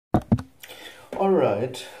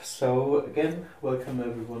Alright, so again, welcome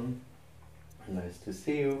everyone. Nice to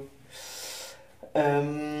see you.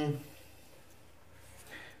 This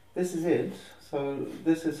is it. So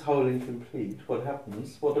this is whole and complete. What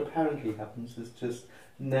happens, what apparently happens is just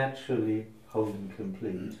naturally whole and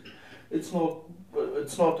complete. It's not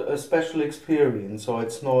a special experience, or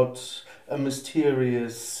it's not a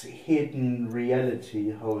mysterious hidden reality,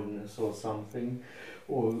 wholeness or something,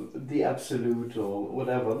 or the absolute or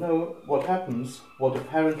whatever. No, what happens, what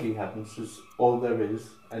apparently happens is all there is,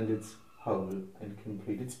 and it's whole and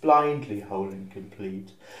complete. It's blindly whole and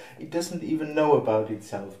complete. It doesn't even know about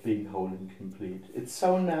itself being whole and complete. It's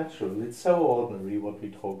so natural, it's so ordinary what we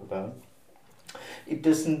talk about.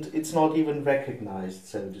 It's not even recognized,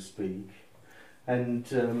 so to speak.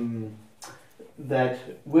 And that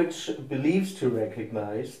which believes to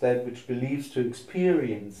recognize, that which believes to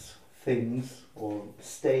experience things or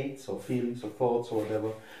states or feelings or thoughts or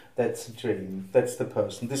whatever, that's a dream, that's the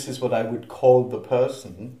person. This is what I would call the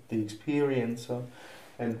person, the experiencer.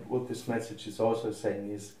 And what this message is also saying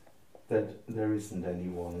is that there isn't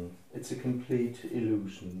anyone. It's a complete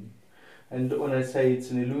illusion. And when I say it's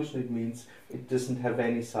an illusion, it means it doesn't have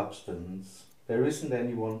any substance. There isn't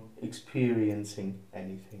anyone experiencing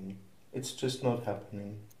anything. It's just not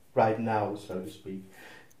happening right now, so to speak.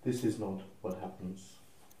 This is not what happens.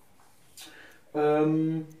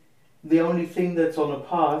 The only thing that's on a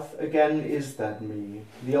path, again, is that me.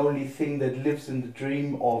 The only thing that lives in the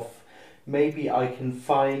dream of maybe I can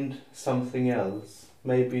find something else.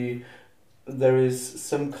 Maybe there is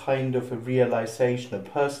some kind of a realization, a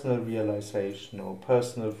personal realization or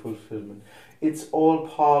personal fulfillment. It's all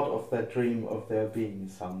part of that dream of there being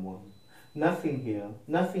someone. Nothing here,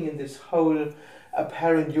 nothing in this whole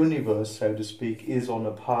apparent universe, so to speak, is on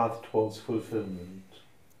a path towards fulfillment.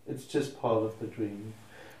 It's just part of the dream.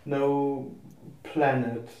 No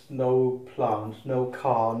planet, no plant, no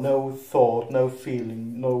car, no thought, no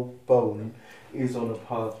feeling, no bone is on a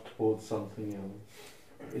path towards something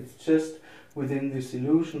else. It's just within this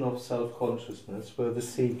illusion of self-consciousness where the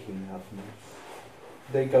seeking happens.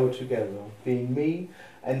 They go together. Being me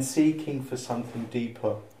and seeking for something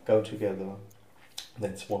deeper go together.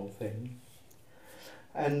 That's one thing.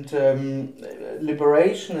 And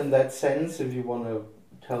liberation in that sense, if you want to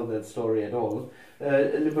tell that story at all,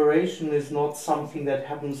 liberation is not something that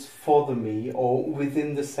happens for the me or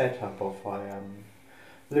within the setup of I am.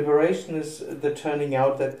 Liberation is the turning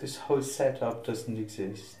out that this whole setup doesn't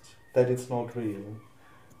exist, that it's not real.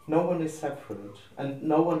 No one is separate, and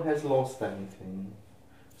no one has lost anything.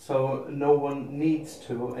 So no one needs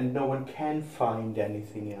to, and no one can find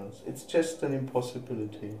anything else. It's just an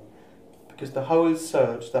impossibility. Because the whole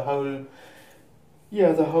search, the whole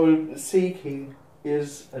seeking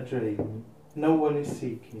is a dream. No one is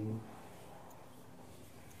seeking.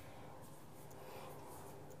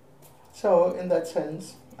 So, in that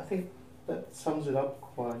sense, I think that sums it up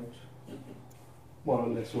quite more or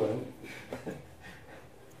less well.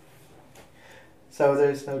 So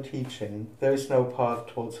there is no teaching, there is no path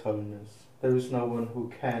towards wholeness, there is no one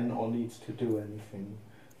who can or needs to do anything,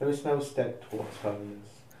 there is no step towards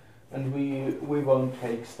wholeness, and we won't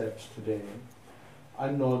take steps today.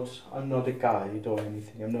 I'm not a guide or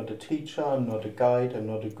anything. I'm not a teacher, I'm not a guide, I'm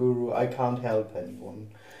not a guru. I can't help anyone.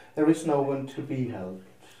 There is no one to be helped.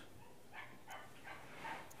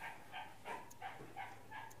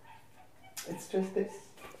 It's just this.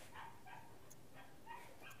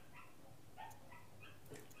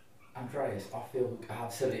 Andreas, I feel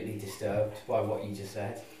absolutely disturbed by what you just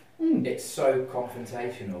said. It's so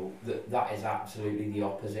confrontational that is absolutely the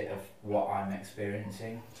opposite of what I'm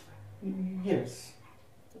experiencing. Yes.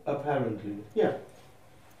 Apparently, yeah.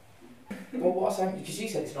 Well, what I'm saying, because you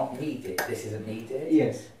said it's not needed, this isn't needed.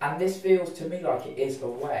 Yes. And this feels to me like it is a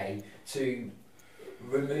way to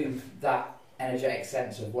remove that energetic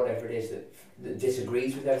sense of whatever it is that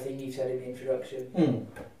disagrees with everything you said in the introduction.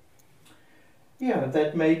 Yeah,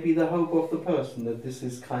 that may be the hope of the person, that this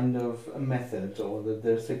is kind of a method, or that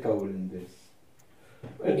there's a goal in this.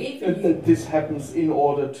 That this happens in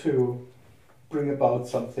order to bring about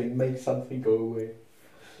something, make something go away.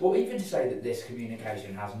 Well, even to say that this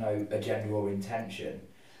communication has no agenda or intention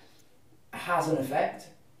has an effect,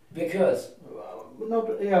 because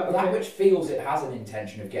that which feels it has an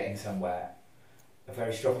intention of getting somewhere, a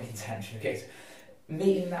very strong intention of getting,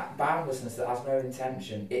 meeting that boundlessness that has no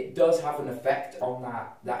intention, it does have an effect on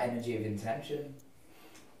that energy of intention.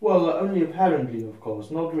 Well, only apparently, of course,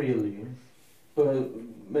 not really. But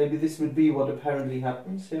maybe this would be what apparently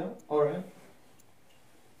happens, yeah? Alright.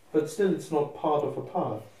 But still, it's not part of a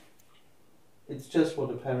path. It's just what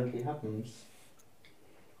apparently happens.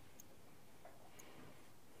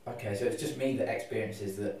 Okay, so it's just me that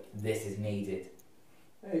experiences that this is needed.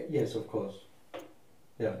 Yes, of course.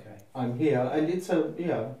 Yeah. Okay. I'm here, and it's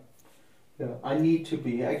I need to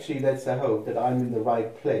be. Actually, that's the hope, that I'm in the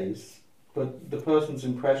right place. But the person's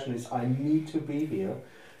impression is I need to be here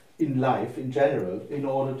in life in general in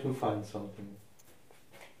order to find something.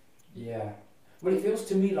 Yeah. Well, it feels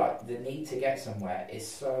to me like the need to get somewhere is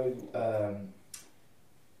so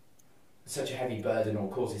such a heavy burden, or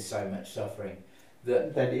causes so much suffering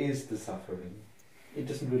that is the suffering. It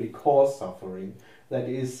doesn't really cause suffering. That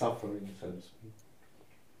is suffering, so to speak.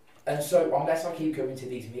 And so, unless I keep coming to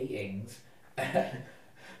these meetings,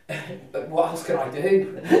 what else can I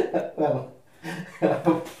do? Well, I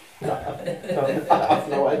have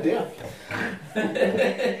no idea.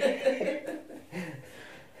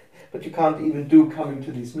 But you can't even do coming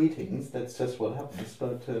to these meetings. That's just what happens.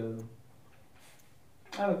 But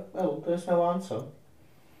well, there's no answer.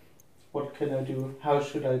 What can I do? How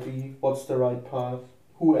should I be? What's the right path?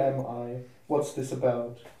 Who am I? What's this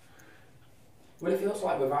about? Well, it feels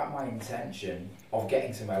like without my intention of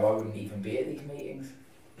getting somewhere, I wouldn't even be at these meetings.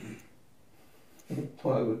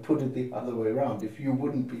 Well, I would put it the other way around. If you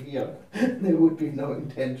wouldn't be here, there would be no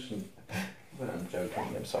intention. But I'm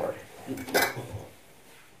joking, I'm sorry.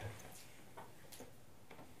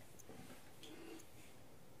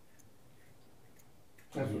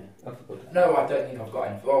 I forgot. No, I don't think I've got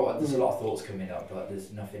any. Well, there's a lot of thoughts coming up, but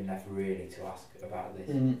there's nothing left really to ask about this.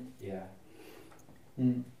 Yeah.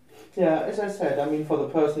 Yeah, as I said, I mean, for the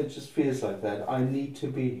person it just feels like that. I need to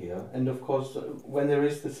be here. And of course, when there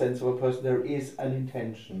is the sense of a person, there is an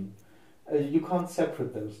intention. You can't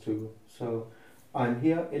separate those two. So, I'm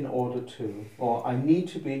here in order to, or I need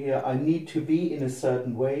to be here, I need to be in a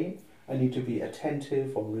certain way, I need to be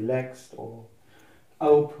attentive or relaxed or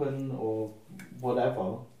open or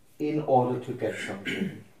whatever in order to get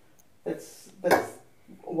something. That's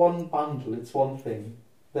one bundle, it's one thing.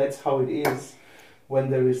 That's how it is when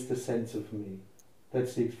there is the sense of me.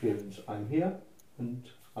 That's the experience. I'm here and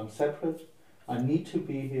I'm separate. I need to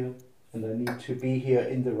be here and I need to be here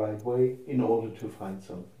in the right way in order to find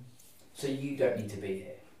something. So you don't need to be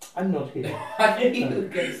here? I'm not here. I knew you were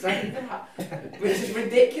going to say that. Which is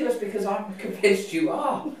ridiculous because I'm convinced you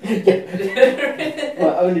are.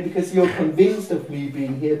 Well, only because you're convinced of me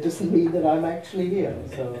being here doesn't mean that I'm actually here.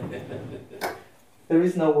 So there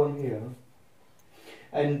is no one here.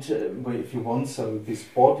 And well, if you want so, this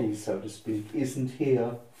body, so to speak, isn't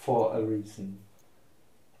here for a reason.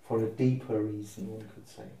 For a deeper reason, one could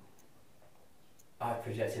say. I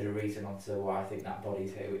projected a reason onto why I think that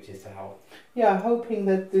body's here, which is to help. Yeah, hoping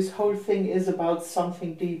that this whole thing is about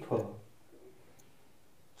something deeper.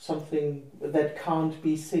 Something that can't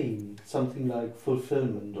be seen. Something like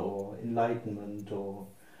fulfillment or enlightenment or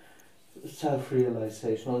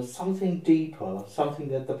self-realization or something deeper. Something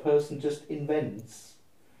that the person just invents.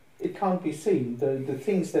 It can't be seen. The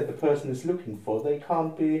things that the person is looking for, they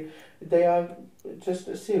can't be, they are just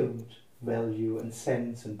assumed. Value and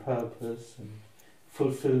sense and purpose and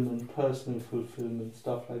fulfillment, personal fulfillment,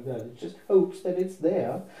 stuff like that. It just hopes that it's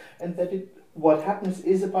there and that what happens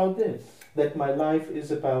is about this. That my life is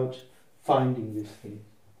about finding this thing.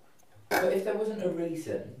 But if there wasn't a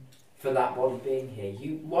reason for that body being here,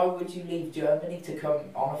 why would you leave Germany to come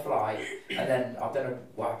on a flight and then, I don't know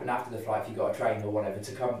what happened after the flight, if you got a train or whatever,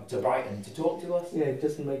 to come to Brighton to talk to us? Yeah, it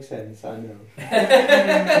doesn't make sense, I know.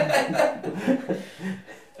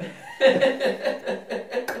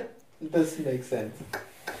 It doesn't make sense.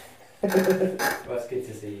 Well, it's good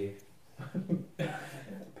to see you.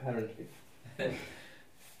 Apparently.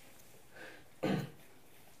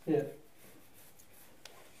 Yeah.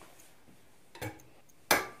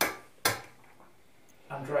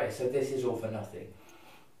 Andreas, so this is all for nothing?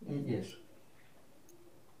 Yes.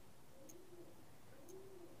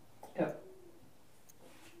 Yeah.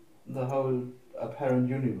 The whole apparent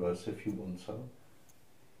universe, if you want so.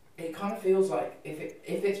 It kind of feels like if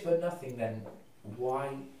it's for nothing, then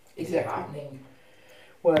why is it happening?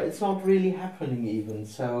 Well, it's not really happening even,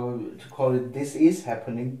 so to call it this is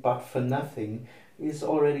happening but for nothing is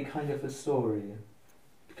already kind of a story.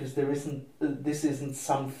 Because this isn't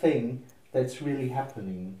something that's really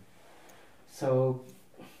happening. So,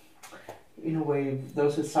 in a way,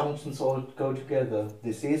 those assumptions all go together.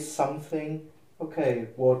 This is something, okay,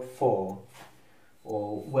 what for?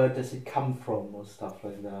 Or where does it come from, or stuff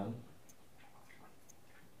like that.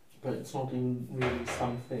 But it's not even really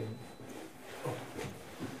something.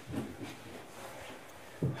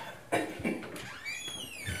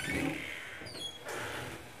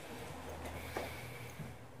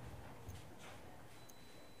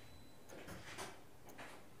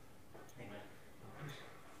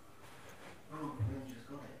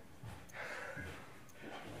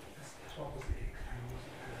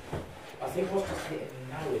 think what's just hitting me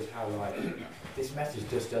now is how like this message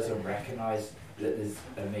just doesn't recognise that there's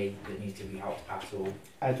a me that needs to be helped at all.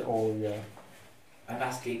 At all, yeah. And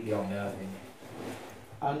that's deeply unnerving.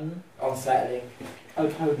 Unsettling. Oh,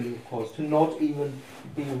 totally, of course. To not even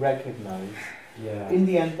be recognised. Yeah. In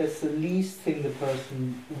the end, that's the least thing the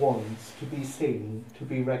person wants, to be seen, to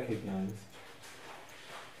be recognised.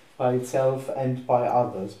 By itself and by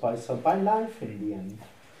others, by life in the end.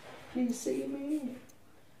 Please see me.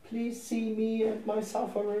 Please see me and my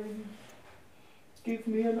suffering. Give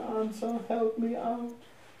me an answer, help me out.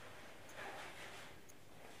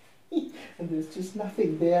 And there's just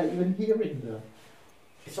nothing there, even hearing them.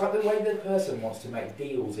 It's like the way the person wants to make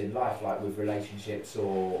deals in life, like with relationships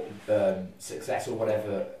or success or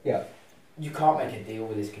whatever. Yeah. You can't make a deal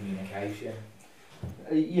with this communication.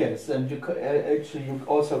 Yes, and you actually you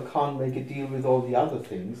also can't make a deal with all the other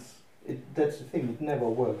things. That's the thing, it never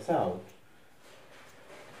works out.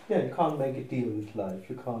 Yeah, you can't make a deal with life.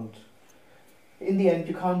 You can't. In the end,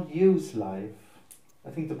 you can't use life. I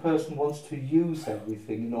think the person wants to use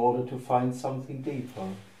everything in order to find something deeper.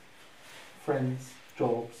 Friends,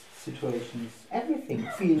 jobs, situations, everything,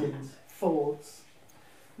 feelings, thoughts.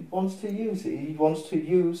 It wants to use it. It wants to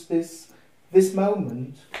use this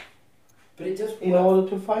moment. But it does in order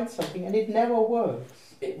to find something, and it never works.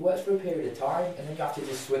 It works for a period of time, and then you have to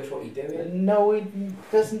just switch what you're doing. No,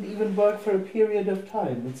 it doesn't even work for a period of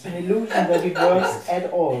time. It's an illusion that it works at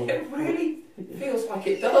all. It really feels like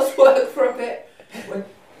it does work for a bit.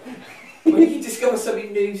 When you discover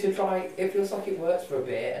something new to try, it feels like it works for a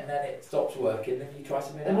bit, and then it stops working, and you try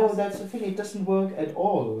something else. No, that's the thing. It doesn't work at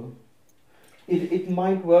all. It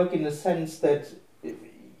might work in a sense that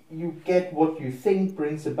you get what you think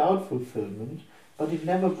brings about fulfillment, but it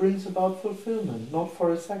never brings about fulfillment, not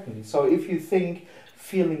for a second. So if you think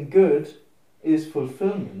feeling good is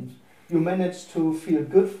fulfillment, you manage to feel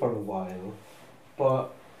good for a while,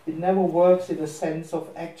 but it never works in a sense of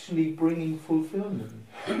actually bringing fulfillment.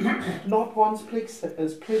 Not one split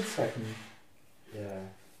second. Yeah.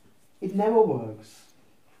 It never works.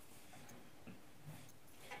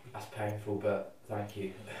 That's painful, but thank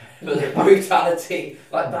you. But the brutality,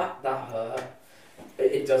 like that hurt.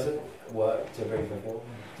 It doesn't work to bring fulfillment.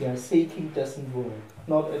 Yeah, seeking doesn't work.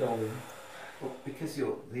 Not at all. Well, because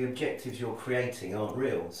the objectives you're creating aren't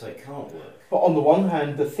real, so it can't work. But on the one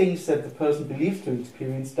hand, the things that the person believes to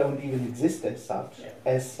experience don't even exist as such,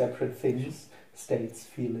 as separate things, states,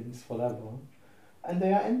 feelings, whatever. And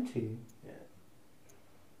they are empty. Yeah.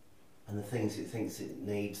 And the things it thinks it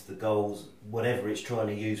needs, the goals, whatever it's trying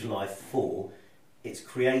to use life for, it's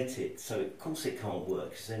created, so of course it can't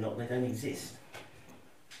work, because they don't exist.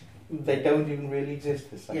 They don't even really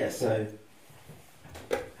exist as such. Yeah, so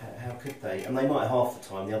how could they? And they might half the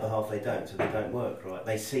time, the other half they don't, so they don't work, right?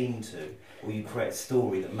 They seem to, or you create a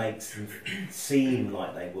story that makes them seem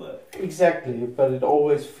like they work. Exactly, but it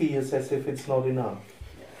always feels as if it's not enough.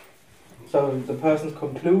 Yeah. So the person's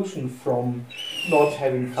conclusion from not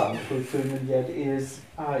having found fulfillment yet is,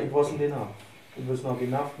 it wasn't enough. It was not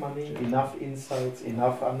enough money, enough insights,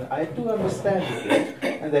 enough... I do understand it,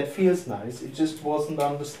 and that feels nice. It just wasn't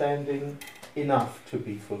understanding enough to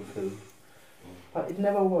be fulfilled. But it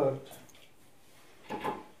never worked.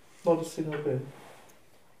 Not a single bit.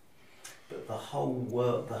 But the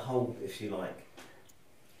whole, if you like,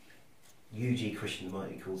 U.G.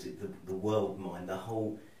 Krishnamurti calls it the world mind, the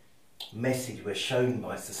whole message we're shown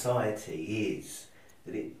by society is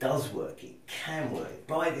that it does work, it can work,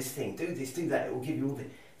 buy this thing, do this, do that, it will give you all the...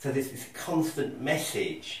 So there's this constant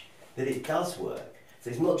message that it does work. So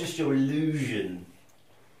it's not just your illusion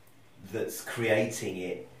that's creating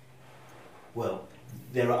it. Well,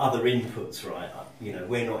 there are other inputs, right? You know,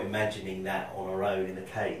 we're not imagining that on our own in a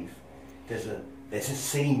cave. There's a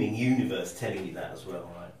seeming universe telling you that as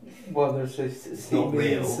well, right? Well, there's a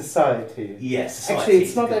seeming society. Yes, society. Actually,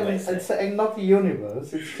 it's not even, it's not the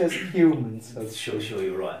universe. It's just humans. So. Sure,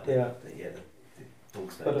 you're right. Yeah. The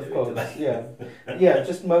dogs don't but do of course, it, yeah.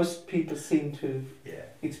 Just most people seem to yeah.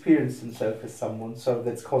 experience themselves as someone, so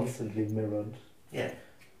that's constantly mirrored. Yeah.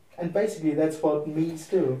 And basically, that's what me's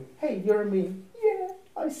do. Hey, you're a me. Yeah,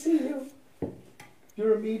 I see you.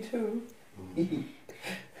 You're a me too. Mm.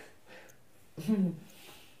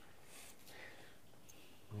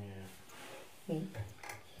 Yeah.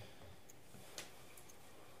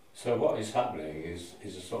 So what is happening is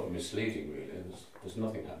a sort of misleading, really. There's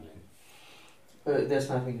nothing happening. There's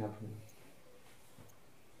nothing happening.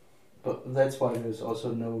 But that's why there's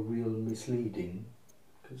also no real misleading,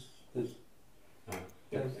 because there's.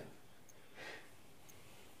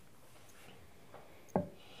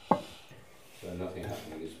 So nothing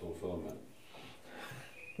happening is fulfillment.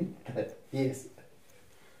 Yes.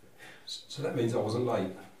 So that means I wasn't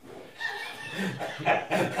late.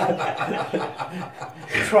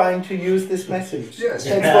 Trying to use this message. Yes.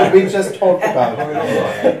 That's what we just talked about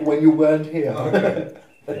Oh, when you weren't here. okay.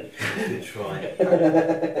 Good try.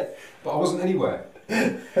 But I wasn't anywhere.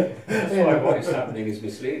 That's why what is happening is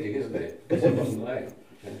misleading, isn't it? Because it wasn't late.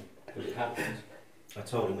 Yeah. But it happened. I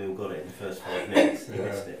told him we all got it in the first 5 minutes and he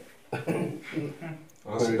missed it.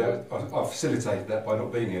 Honestly, I facilitated that by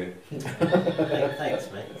not being here. Thanks,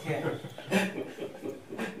 mate. Yeah.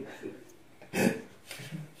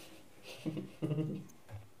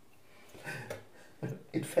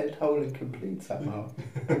 It felt whole and complete somehow.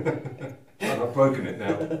 And I've broken it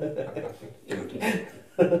now.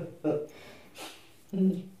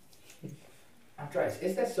 Andreas,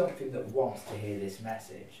 is there something that wants to hear this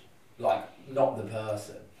message? Like, not the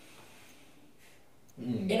person?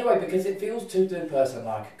 In a way, because it feels to the person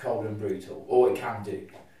like cold and brutal, or it can do,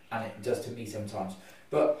 and it does to me sometimes.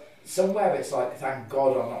 But somewhere it's like, thank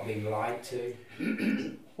God I'm not being lied to.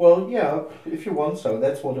 Well, yeah, if you want so,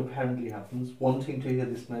 that's what apparently happens. Wanting to hear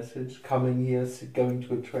this message, coming here, going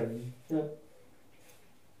to a training. Yeah.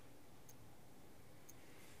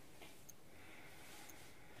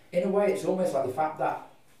 In a way, it's almost like the fact that,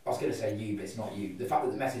 I was going to say you, but it's not you, the fact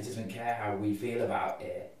that the message doesn't care how we feel about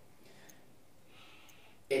it.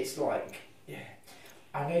 It's like, yeah,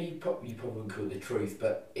 I know you probably wouldn't call it the truth,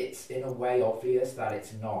 but it's in a way obvious that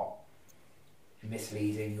it's not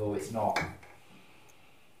misleading or it's not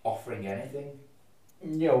offering anything.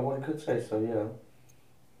 Yeah, one could say so,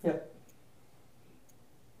 yeah.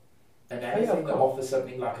 And anything that offers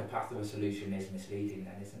something like a path of a solution is misleading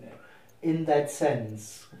then, isn't it? In that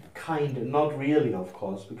sense, kind of, not really, of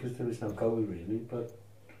course, because there is no goal really, but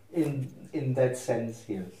in that sense,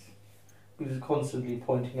 yes. Because it's constantly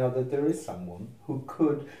pointing out that there is someone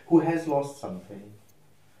who has lost something.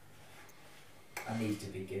 And needs to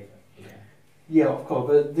be given, yeah. Yeah, of course,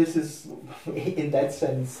 but this is, in that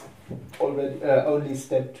sense, already only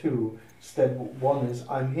step 2. Step 1 is,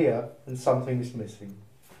 I'm here, and something is missing.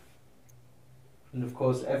 And of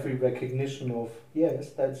course, every recognition of,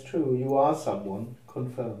 yes, that's true, you are someone,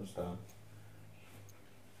 confirms that.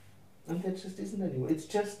 And that just isn't anymore. It's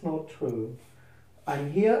just not true.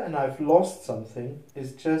 I'm here and I've lost something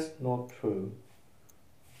is just not true.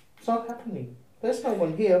 It's not happening. There's no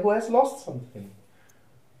one here who has lost something.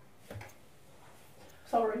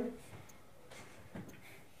 Sorry.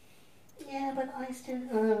 Yeah, but I still...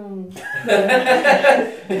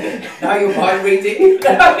 Now you're mind reading.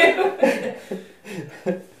 I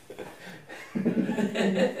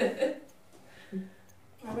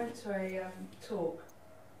went to a talk,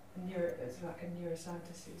 it's like a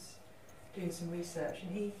neuroscientist who's doing some research,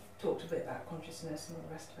 and he talked a bit about consciousness and all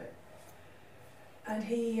the rest of it. And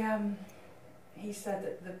he said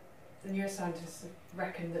that the neuroscientists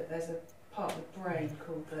reckon that there's a part of the brain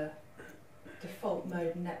called the default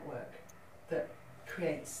mode network that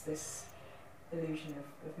creates this illusion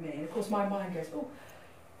of me. And of course my mind goes, oh,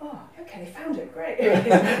 okay, they found it, great.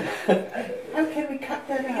 How can we cut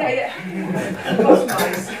that out? Yeah.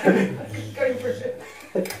 Optimise. Going for it.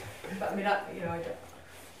 But I mean, I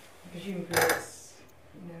presumably it's,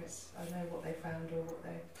 I don't know what they found or what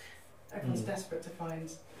everyone's desperate to find.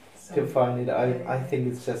 To find it, I think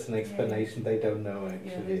it's just an explanation they don't know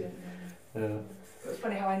actually. Yeah. It's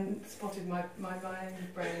funny how I spotted my own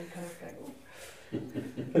brain kind of going, oh,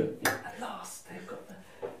 at last they've got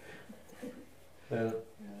the...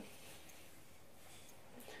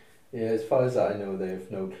 Yeah, as far as I know, they have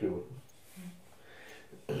no clue.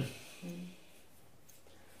 And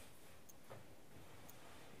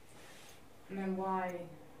then why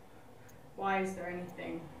is there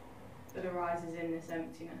anything that arises in this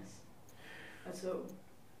emptiness at all?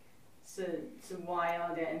 So why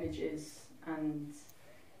are there images? And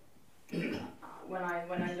when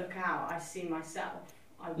I look out, I see myself.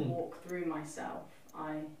 I walk through myself.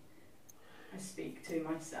 I speak to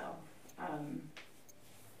myself.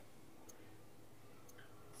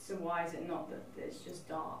 So why is it not that it's just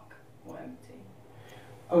dark or empty?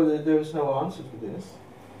 Oh, there is no answer to this.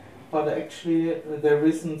 But actually, there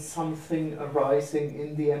isn't something arising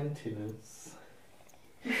in the emptiness.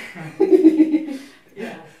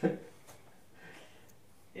 Yeah.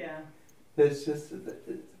 Yeah. There's just,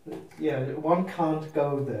 one can't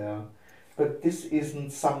go there. But this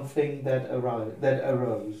isn't something that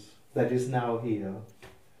arose, that is now here.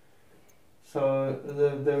 So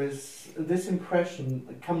there is this impression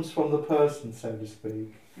that comes from the person, so to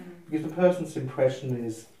speak. Because the person's impression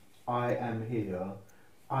is, I am here,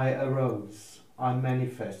 I arose, I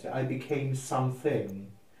manifested, I became something.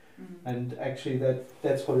 And actually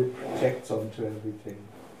that's what it projects onto everything.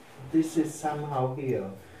 This is somehow here.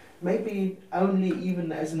 maybe only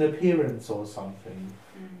even as an appearance or something,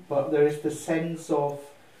 but there is the sense of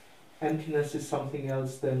emptiness is something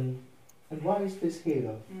else than, and why is this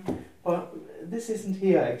here? But this isn't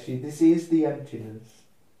here actually, this is the emptiness.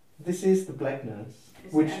 This is the blackness,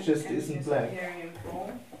 which just isn't black. Appearing in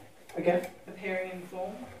form? Again? Appearing in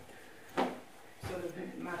form? Sort of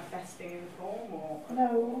manifesting in form, or?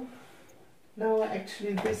 No,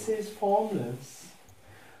 actually this is formless.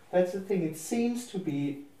 That's the thing, it seems to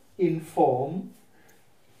be in form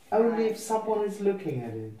only if someone is looking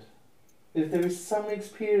at it. If there is some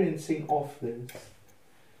experiencing of this.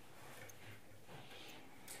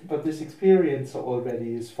 But this experience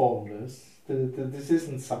already is formless. This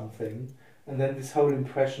isn't something. And then this whole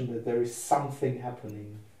impression that there is something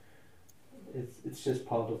happening. It's just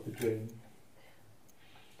part of the dream.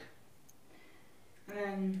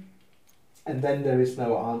 And then there is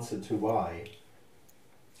no answer to why.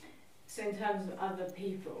 So in terms of other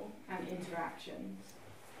people and interactions,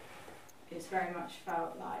 it's very much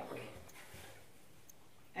felt like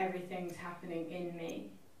everything's happening in me,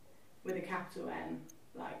 with a capital N,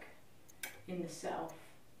 like in the self.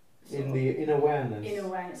 In awareness. In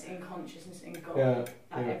awareness, in consciousness, in God. Yeah,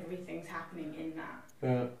 like everything's happening in that.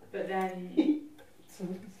 Yeah. But then,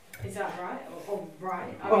 is that right? Or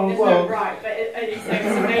right? I Oh, mean, there's no right, but it's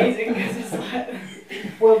amazing because it's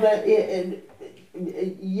like... Well,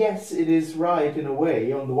 yes, it is right in a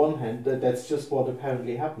way, on the one hand, that's just what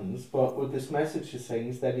apparently happens, but what this message is saying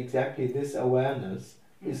is that exactly this awareness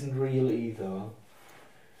isn't real either.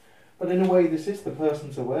 But in a way, this is the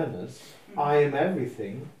person's awareness. I am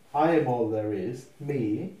everything. I am all there is,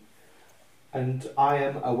 me, and I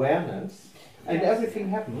am awareness, and everything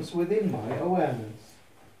happens within my awareness.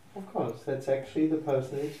 Of course, that's actually the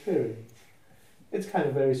personal experience. It's kind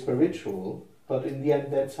of very spiritual, but in the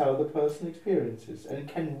end that's how the person experiences, and it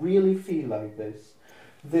can really feel like this.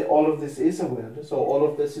 All of this is awareness, or all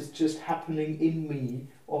of this is just happening in me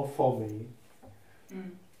or for me.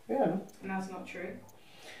 Yeah. And that's not true?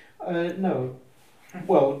 No.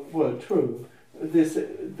 Well, true. This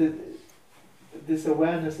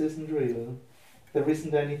awareness isn't real. There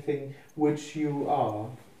isn't anything which you are.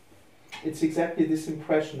 It's exactly this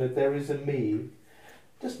impression that there is a me.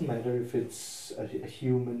 Doesn't matter if it's a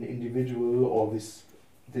human individual or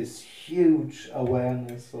this huge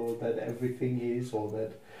awareness, or that everything is, or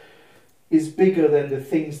that is bigger than the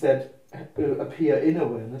things that appear in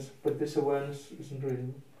awareness, but this awareness isn't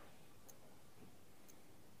real.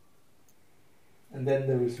 And then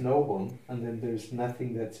there is no one, and then there is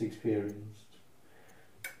nothing that's experienced.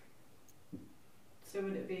 So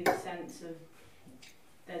would it be the sense of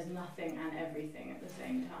there's nothing and everything at the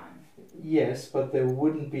same time? Yes, but there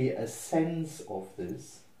wouldn't be a sense of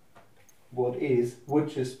this. What is would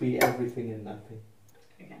just be everything and nothing.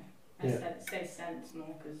 Okay. I say sense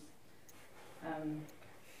more because,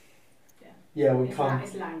 yeah, we it's can't.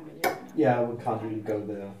 It's language, isn't it? Yeah, we can't really go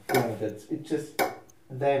there. Yeah, that's it.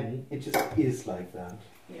 Then it just is like that.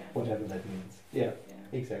 Yeah. Whatever that means. Yeah.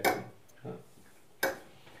 Yeah. Exactly.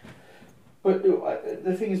 But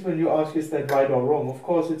the thing is, when you ask, is that right or wrong? Of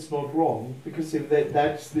course it's not wrong, because if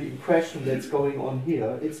that's the impression that's going on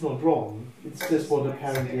here, it's not wrong. It's just what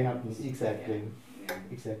apparently happens. Exactly. Yeah.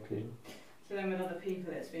 Exactly. So then with other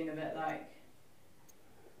people it's been a bit like,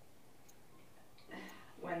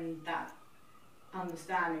 when that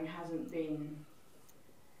understanding hasn't been...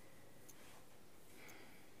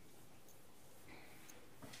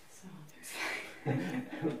 So hard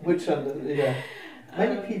to explain. Yeah.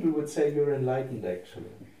 Many people would say you're enlightened,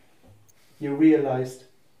 actually. You realized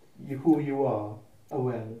who you are.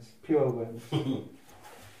 Awareness. Pure awareness.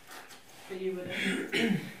 But you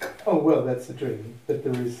wouldn't... Oh, well, that's the dream. That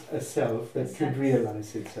there is a self that could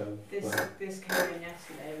realize itself. This came in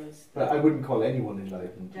yesterday was... But I wouldn't call anyone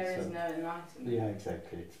enlightened. There is no enlightenment. Yeah,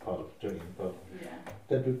 exactly. It's part of the dream. But yeah.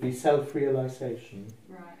 that would be self-realization.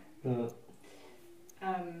 Right.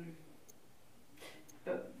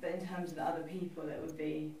 But in terms of the other people, it would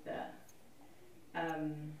be that...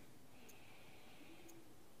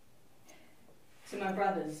 so my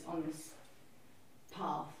brother's on this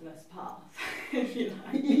pathless path, if you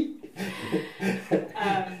like.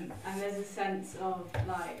 And there's a sense of,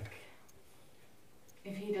 like,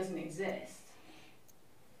 if he doesn't exist,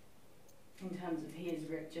 in terms of he is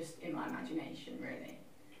just in my imagination, really.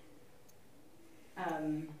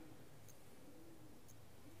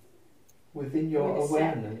 Within your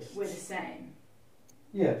awareness. We're the same.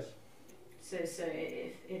 Yes. So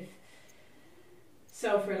if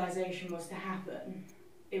self-realization was to happen,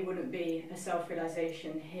 it wouldn't be a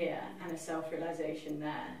self-realization here and a self-realization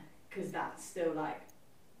there, because that's still like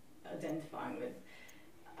identifying with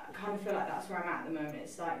kind of feel like that's where I'm at the moment.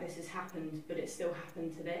 It's like this has happened, but it still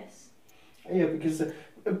happened to this. Yeah, because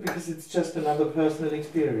it's just another personal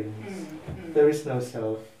experience. There is no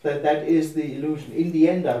self. That is the illusion. In the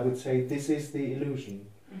end, I would say this is the illusion.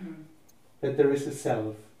 That there is a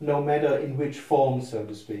self, no matter in which form, so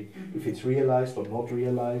to speak. If it's realized or not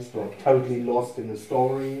realized, or totally lost in a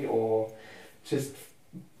story, or just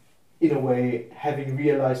in a way having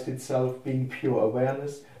realized itself, being pure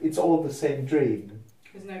awareness, it's all the same dream.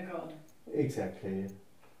 There's no God. Exactly.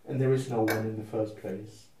 And there is no one in the first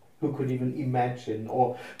place who could even imagine,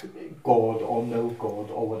 or God, or no God,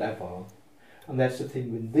 or whatever. And that's the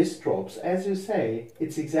thing, when this drops, as you say,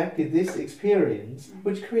 it's exactly this experience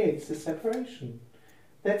which creates the separation.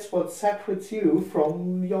 That's what separates you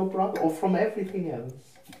from your brother, or from everything else.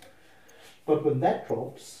 But when that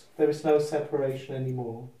drops, there is no separation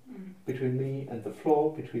anymore. Between me and the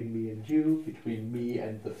floor, between me and you, between me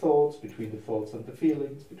and the thoughts, between the thoughts and the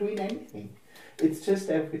feelings, between anything. It's just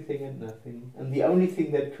everything and nothing. And the only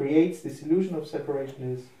thing that creates this illusion of separation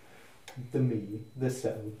is the me, the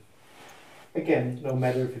self. Again, no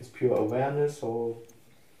matter if it's pure awareness or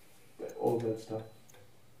all that stuff.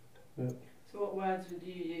 Yeah. So what words would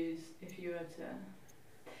you use if you were to...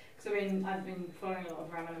 Because I mean, I've been following a lot of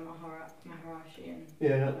Ramana Maharishi and...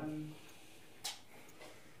 Yeah.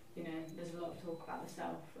 You know, there's a lot of talk about the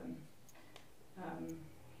self and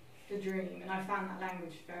the dream, and I found that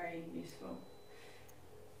language very useful.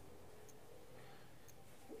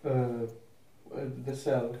 The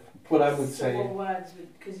self. What I would say. What words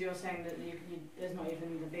would, because you're saying that there's not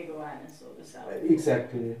even the big awareness or the self.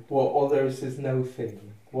 Exactly. Well, all there is no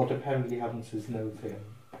thing. What apparently happens is no thing.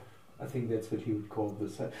 I think that's what he would call the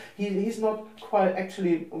self. He's not quite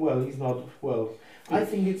actually. Well, he's not. Well, I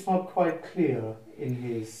think it's not quite clear in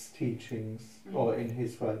his teachings or in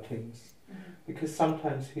his writings, because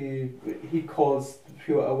sometimes he calls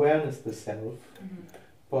pure awareness the self,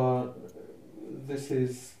 but this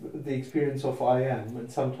is the experience of I am, and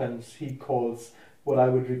sometimes he calls what I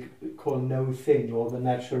would call no thing, or the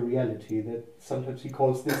natural reality, that sometimes he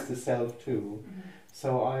calls this the self too.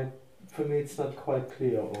 So for me it's not quite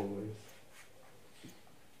clear always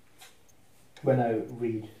when I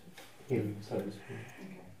read him, so to speak.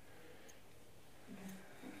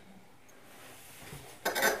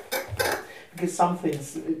 Because some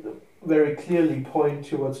things very clearly point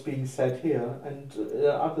to what's being said here, and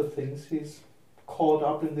other things he's caught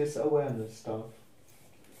up in this awareness stuff.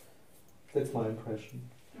 That's my impression.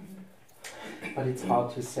 But it's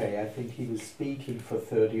hard to say. I think he was speaking for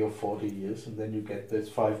 30 or 40 years, and then you get those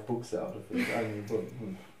 5 books out of it. I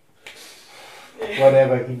mean,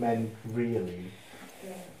 whatever he meant really.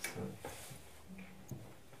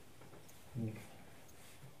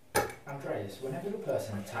 Andreas, whenever a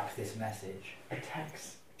person attacks this message...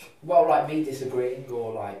 Attacks? Well, like me disagreeing,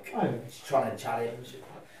 or like Oh. trying to challenge,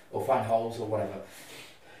 or find holes, or whatever.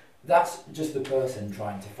 That's just the person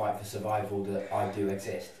trying to fight for survival, that I do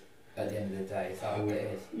exist at the end of the day. Is that all it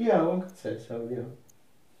is? Yeah, one could say so, yeah.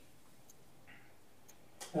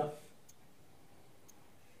 Yeah.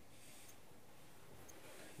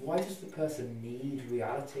 Why does the person need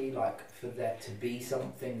reality, like for there to be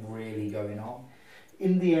something really going on?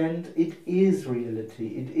 In the end, it is reality.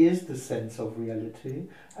 It is the sense of reality,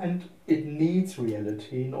 and it needs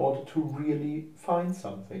reality in order to really find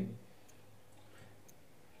something.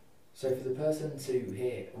 So for the person to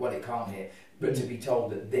hear, well, it can't hear, but to be told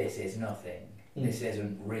that this is nothing, this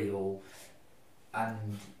isn't real,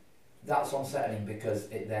 and that's unsettling, because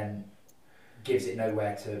it then gives it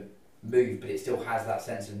nowhere to move, but it still has that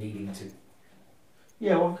sense of needing to...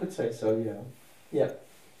 Yeah, one could say so, yeah. Yeah.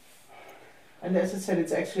 And as I said,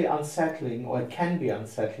 it's actually unsettling, or it can be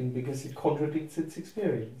unsettling, because it contradicts its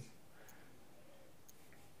experience.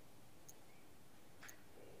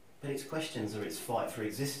 But its questions are its fight for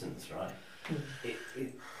existence, right?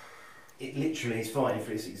 It literally is fighting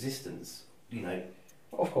for its existence, you know.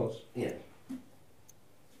 Of course. Yeah.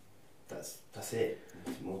 That's it.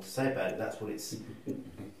 There's more to say about it. That's what it's...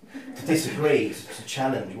 to disagree, to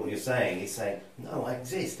challenge what you're saying, is saying, no, I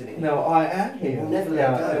exist. And it, No, I am here. it will never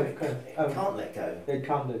let go. Okay. It can't let go. It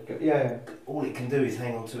can't let go. Yeah. All it can do is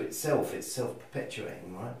hang on to itself. It's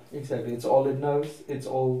self-perpetuating, right? Exactly. It's all it knows. It's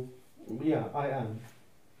all... Yeah, I am.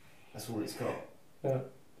 That's all it's got. Yeah.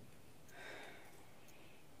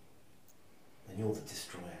 And you're the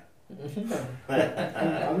destroyer.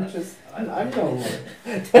 I'm no one.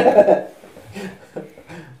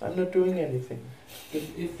 I'm not doing anything.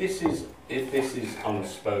 If this is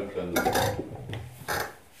unspoken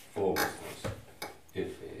formlessness, if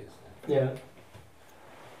it is, Yeah.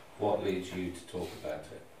 what leads you to talk about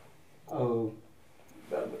it? Oh,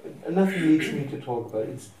 nothing leads me to talk about it.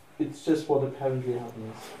 It's It's just what apparently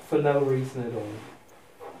happens for no reason at all.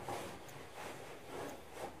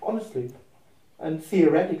 Honestly. And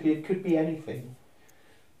theoretically, it could be anything.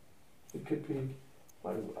 It could be.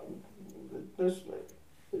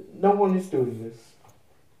 No one is doing this.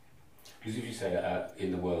 Because if you say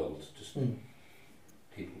in the world, just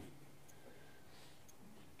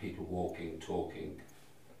people walking, talking,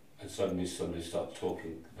 and suddenly somebody starts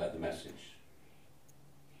talking about the message.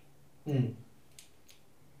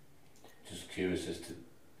 Just curious as to,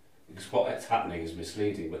 because what's happening is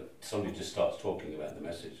misleading, but somebody just starts talking about the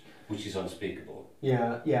message, which is unspeakable.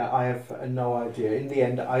 Yeah, I have no idea. In the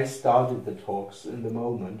end, I started the talks in the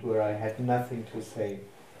moment where I had nothing to say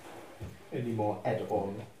anymore at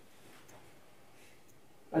all.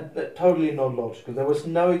 Totally not logical. There was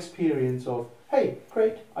no experience of, hey,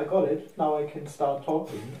 great, I got it, now I can start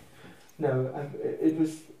talking. No, it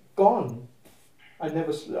was gone. I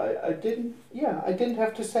didn't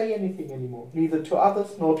have to say anything anymore, neither to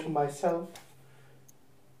others nor to myself.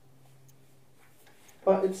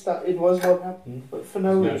 But it was what happened, but for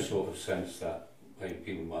no reason. There's no sort of sense that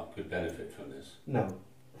people could benefit from this. No.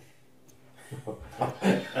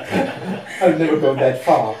 I'll never go that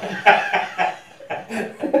far.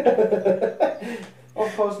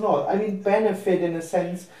 Of course not. I mean, benefit in a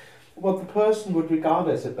sense, what the person would regard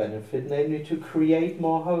as a benefit, namely to create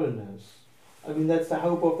more wholeness. I mean, that's the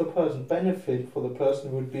hope of the person. Benefit for the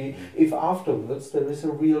person would be if afterwards there is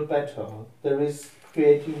a real better, there is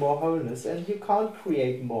creating more wholeness, and you can't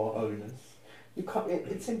create more wholeness. You can't.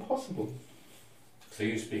 It's impossible. So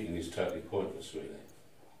you speaking is totally pointless, really.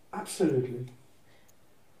 Absolutely.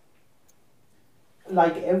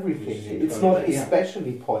 Like everything, it's not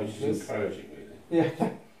especially pointless. Which is encouraging, really. Yeah.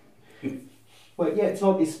 Well, yeah, it's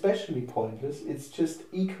not especially pointless. It's just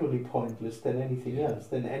equally pointless than anything else,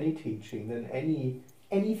 than any teaching, than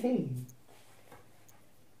anything.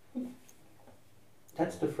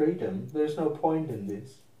 That's the freedom. There's no point in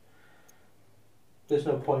this. There's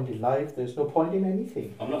no point in life. There's no point in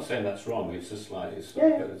anything. I'm not saying that's wrong. It's just like it's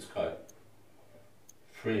quite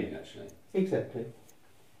freeing, actually. Exactly.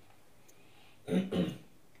 And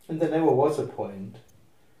there never was a point.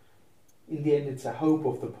 In the end, it's a hope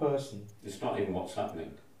of the person. It's not even what's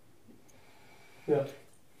happening. Yeah.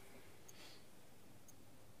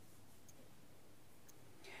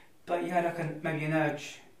 But you had maybe an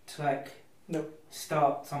urge to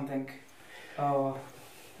start something, or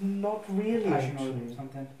not really. Passion Actually. or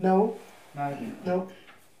something. No. No.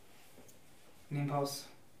 An impulse.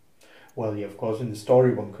 Well, yeah, of course, in the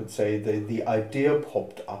story one could say the idea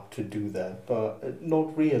popped up to do that, but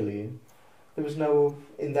not really. There was no,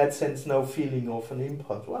 in that sense, no feeling of an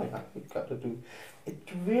impulse. Well, I've got to do. It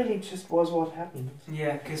really just was what happened.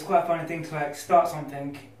 Yeah, because it's quite a funny thing to start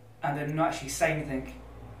something and then not actually say anything.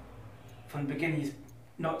 From the beginning, he's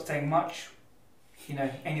not saying much,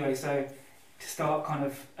 anyway, so to start kind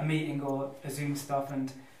of a meeting or a Zoom stuff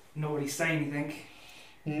and not really say anything,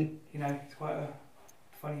 it's quite a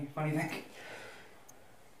funny thing.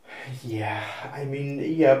 Yeah, I mean,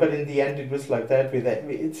 but in the end it was like that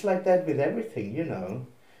it's like that with everything,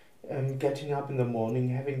 getting up in the morning,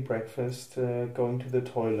 having breakfast, going to the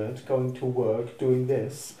toilet, going to work, doing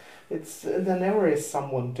this. There never is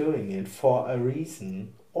someone doing it for a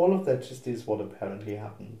reason. All of that just is what apparently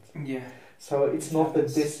happened. Yeah. So it's not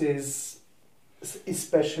that this is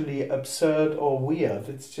especially absurd or weird.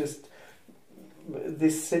 It's just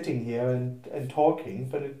this sitting here and talking,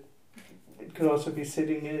 but it could also be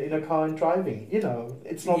sitting in a car and driving.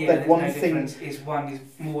 It's not that one thing is one is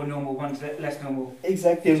more normal, one's less normal.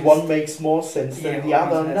 Exactly, and one makes more sense than the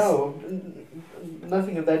other. No,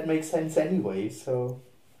 nothing of that makes sense anyway. So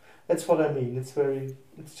that's what I mean. It's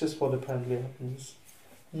just what apparently happens.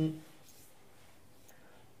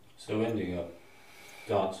 So ending up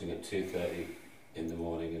dancing at 2:30 in the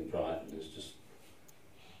morning in Brighton is just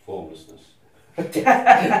formlessness. I'm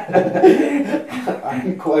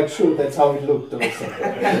quite sure that's how it looked also.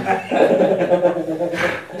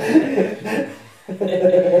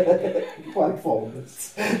 Quite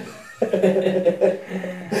formless.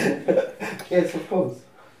 Yes, of course.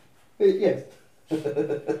 Yes.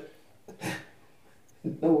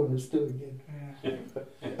 No one was doing it. Yeah.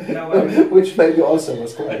 Which maybe also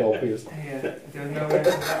was quite obvious. Yeah, there was no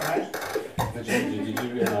awareness of that, right? But did you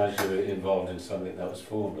realise you were involved in something that was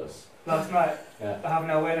formless? Last night? Yeah. I have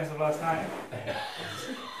no awareness of last night.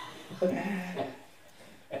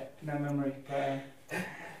 No memory, but...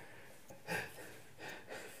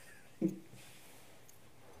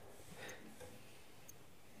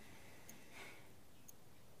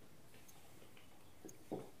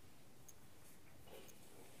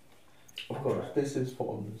 Of course, this is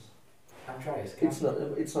formless. Andreas,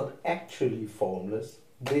 It's not actually formless.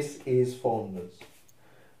 This is formless.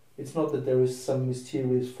 It's not that there is some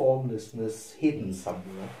mysterious formlessness hidden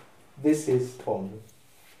somewhere. This is formless.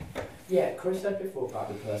 Yeah, Chris said before about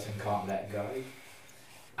the person can't let go,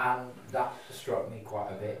 and that struck me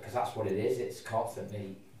quite a bit because that's what it is. It's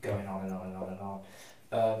constantly going on and on and on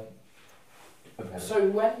and on. So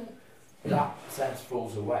when that sense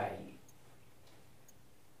falls away,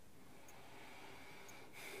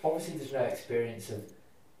 obviously there's no experience of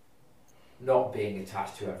not being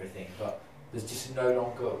attached to everything, but there's just no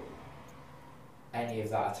longer any of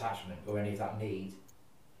that attachment or any of that need.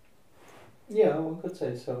 Yeah, one could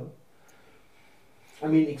say so. I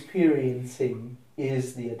mean, experiencing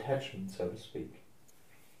is the attachment, so to speak.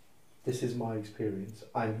 This is my experience.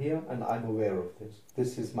 I'm here and I'm aware of this.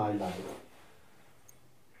 This is my life.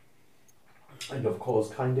 And of course,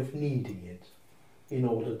 kind of needing it in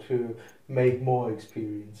order to make more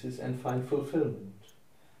experiences and find fulfillment.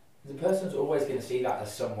 The person's always going to see that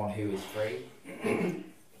as someone who is free.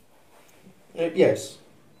 Yes.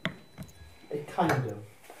 Kind of.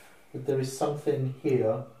 But there is something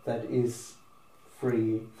here that is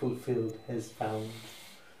free, fulfilled, has found.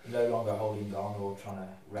 No longer holding on or trying to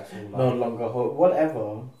wrestle. No longer hold,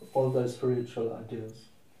 whatever, all those spiritual ideas.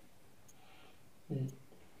 Mm.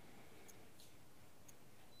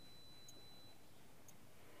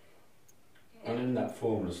 And in that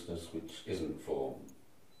formlessness which isn't form,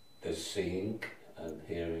 there's seeing and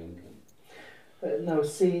hearing. No,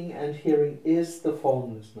 seeing and hearing is the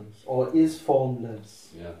formlessness, or is formless.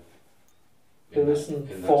 Yeah. There isn't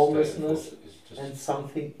formlessness and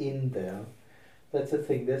something in there. That's the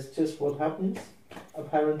thing. That's just what happens,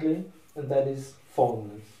 apparently, and that is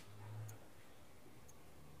formless.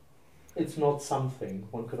 It's not something.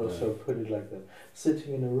 One could also put it like that.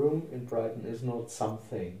 Sitting in a room in Brighton is not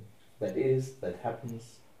something. That is, that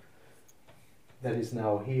happens, that is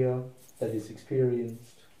now here, that is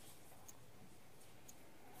experienced.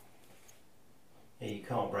 Yeah, you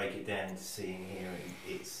can't break it down to seeing, hearing.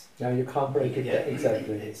 It's No, you can't break it down.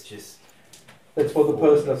 Exactly. It's just. That's what the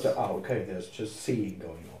person has to. Okay, there's just seeing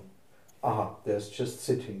going on. There's just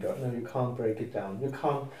sitting going. No, you can't break it down. You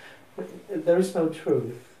can't. There is no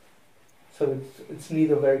truth. So it's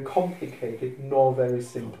neither very complicated nor very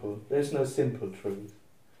simple. There's no simple truth.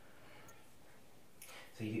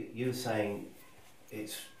 So you're saying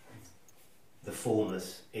it's the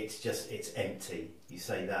formless. It's empty. You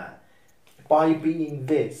say that. By being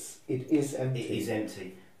this, it is empty. It is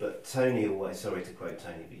empty. But Tony always, sorry to quote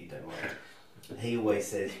Tony, but you don't mind. He always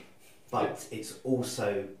says, but it's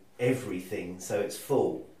also everything, so it's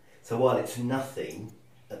full. So while it's nothing,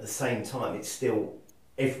 at the same time, it's still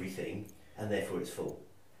everything, and therefore it's full.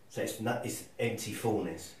 So it's empty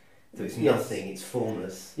fullness. So it's nothing, it's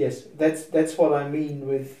formless. Yes, that's what I mean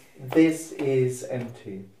with this is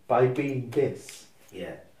empty. By being this.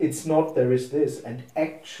 Yeah. It's not there is this, and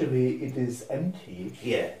actually it is empty.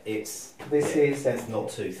 Yeah, it's... This is empty. It's not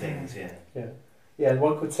two things, yeah. Yeah. Yeah, and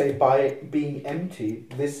one could say by being empty,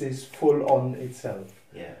 this is full on itself.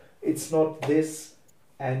 Yeah. It's not this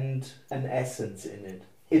and an essence in it.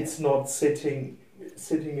 It's not sitting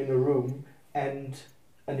in a room and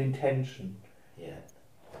an intention. Yeah.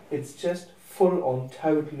 It's just full on,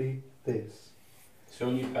 totally this. So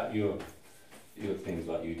when you cut your things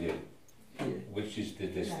like you did, which is the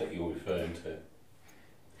this that you're referring to?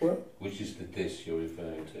 What? Which is the this you're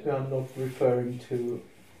referring to? I'm not referring to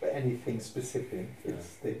anything specific.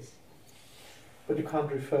 It's this. But you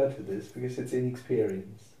can't refer to this because it's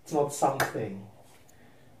inexperience. It's not something.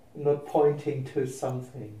 I'm not pointing to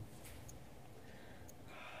something.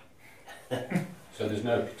 So there's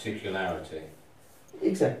no particularity.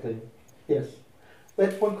 Exactly. Yes.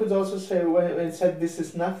 But one could also say, when it said this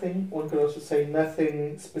is nothing, one could also say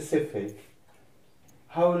nothing specific.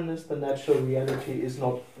 Wholeness, the natural reality, is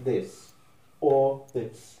not this, or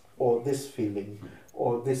this feeling,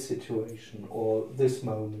 or this situation, or this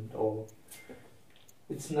moment, or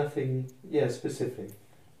it's nothing, specific.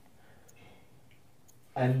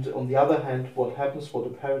 And on the other hand, what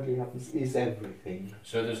apparently happens, is everything.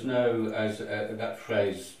 So there's no, as that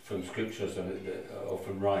phrase from scripture or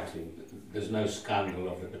from writing, there's no scandal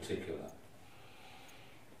of the particular.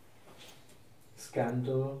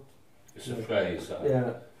 Scandal? It's a phrase.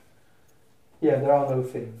 Yeah, there are no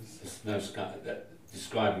things. There's no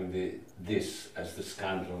describing this as the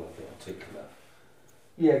scandal of the particular.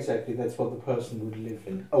 Yeah, exactly. That's what the person would live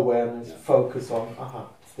in. Awareness, focus on,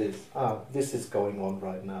 it's this. This is going on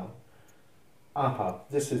right now.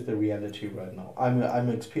 This is the reality right now. I'm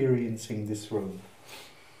experiencing this room.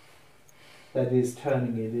 That is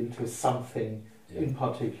turning it into something in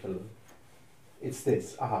particular. It's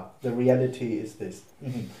this. Aha. The reality is this.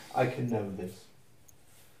 I can know this.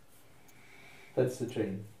 That's the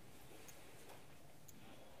dream.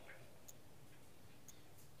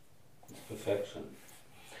 It's perfection.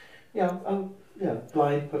 Yeah,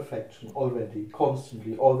 blind perfection already,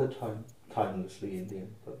 constantly, all the time, timelessly in the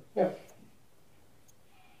end. But yeah.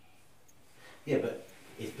 Yeah, but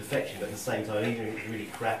it's perfection, but at the same time, even if it's really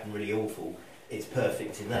crap and really awful, it's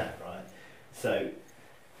perfect in that, right? So.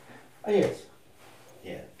 Yes.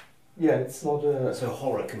 Yeah. Yeah, it's not a. So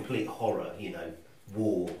horror, complete horror,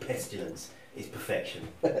 war, pestilence, is perfection.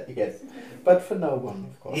 Yes, but for no one,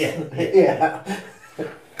 of course. Yeah. Yeah.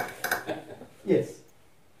 Yes.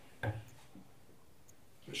 But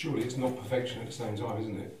surely it's not perfection at the same time,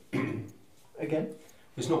 isn't it? Again?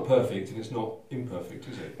 It's not perfect and it's not imperfect,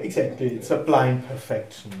 is it? Exactly, it's a blind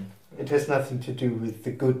perfection. It has nothing to do with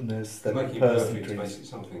the goodness that the Making it person perfect brings. makes it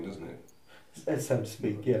something, doesn't it? So to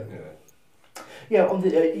speak, yeah. Yeah. Yeah, on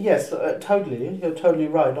the yes, totally. You're totally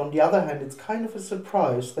right. On the other hand, it's kind of a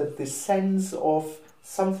surprise that this sense of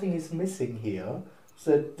something is missing here.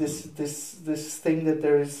 That this thing that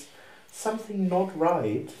there is something not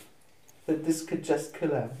right. That this could just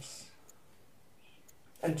collapse.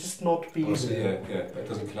 And just not be Honestly, there. yeah. But it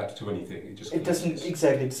doesn't collapse to anything. It just. It doesn't collapses.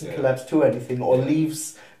 exactly. It doesn't Yeah. collapse to anything, or Yeah.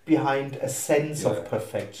 leaves behind a sense Yeah. of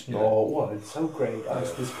perfection, Yeah. or well, it's so great. Oh, it's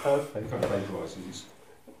Yeah. this perfect. It kind of vaporises. It's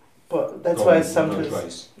But that's gone why I with no sometimes.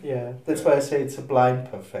 trace. Yeah, that's Yeah. why I say it's a blind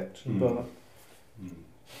perfection. Mm. But Mm.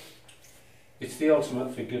 It's the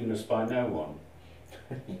ultimate forgiveness by no one.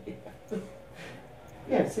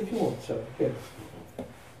 yes, if you want so. Yes.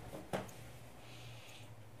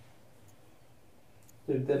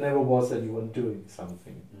 There never was anyone doing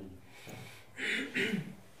something.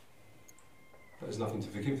 But there's nothing to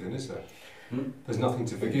forgive then, is there? Hmm? There's nothing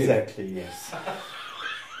to forgive. Exactly. Yes.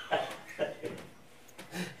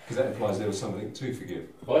 Because that implies there was something to forgive.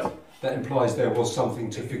 What? That implies there was something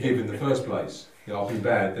to forgive in the first place. I've been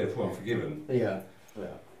bad, therefore I'm forgiven. Yeah.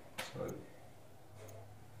 Yeah. So.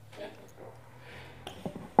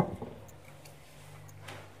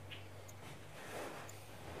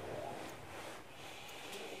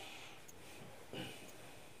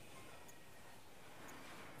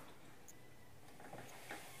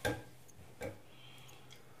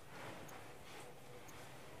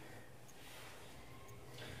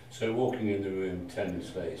 So walking in the room 10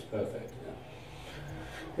 minutes late is perfect,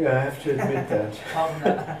 yeah? Yeah, I have to admit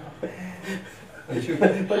that.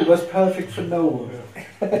 But But it was perfect for no one.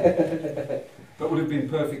 it would have been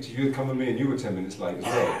perfect if you had come with me and you were 10 minutes late as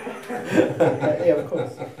well. Yeah, of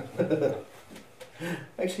course.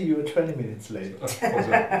 Actually, you were 20 minutes late. Was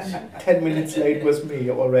it? 10 minutes late was me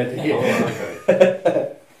already. Oh,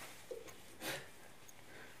 okay.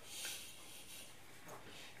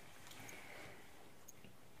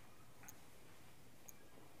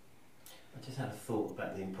 I just had a thought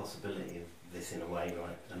about the impossibility of this in a way,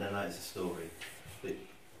 right? And I know it's a story, but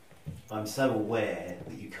I'm so aware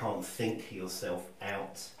that you can't think yourself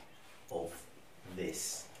out of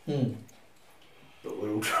this. Hmm. But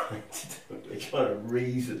we're all trying to do it. We're trying to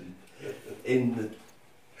reason in the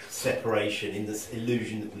separation, in this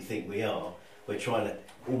illusion that we think we are. We're trying to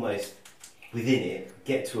almost within it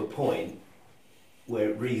get to a point where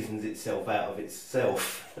it reasons itself out of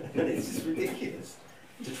itself. And it's just ridiculous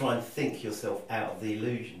to try and think yourself out of the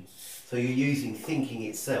illusion. So you're using thinking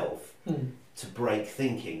itself to break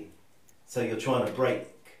thinking. So you're trying to break,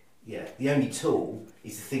 the only tool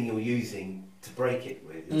is the thing you're using to break it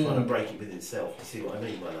with. You're trying to break it with itself. Do you see what I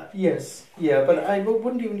mean by that? Yes, yeah, but I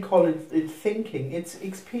wouldn't even call it thinking, it's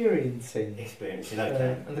experiencing. Experiencing,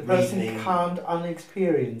 okay. And the person Reasoning. can't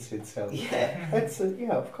unexperience itself. Yeah. That's of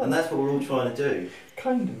course. And that's what we're all trying to do.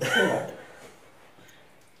 Kind of, yeah.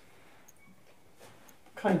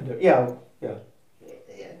 Kind of, yeah. Yeah.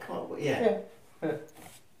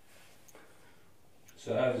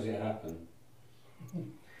 So how does it happen?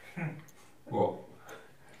 What?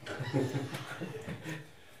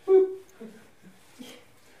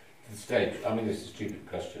 The stage, I mean, this is a stupid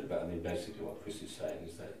question, but I mean, basically what Chris is saying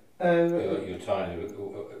is that you're trying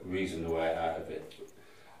to reason the way out of it.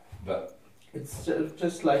 But it's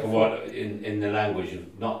just like... for what, in the language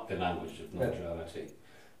of, not the language of non-duality,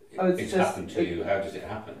 it's happened to you, how does it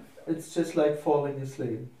happen? It's just like falling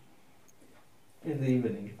asleep in the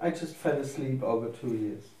evening. I just fell asleep over 2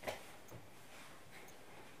 years.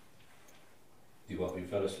 You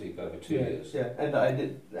fell asleep over 2 years? Yeah, and I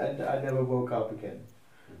never woke up again.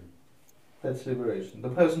 That's liberation. The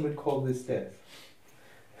person would call this death.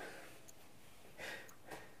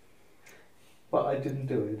 But I didn't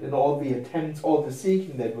do it. And all the attempts, all the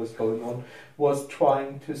seeking that was going on was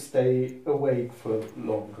trying to stay awake for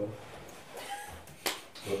longer.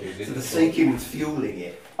 So the seeking was fueling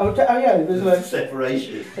it. Oh yeah, it was like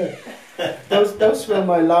separation. Those were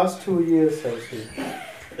my last 2 years, actually.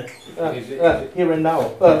 Here and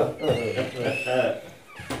now.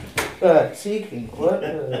 Seeking. What?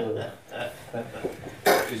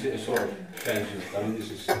 Is it a sort of change in, I mean, this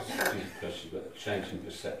is a stupid question, but a change in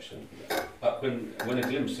perception? When a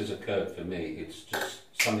glimpse has occurred for me, it's just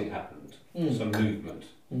something happened, some movement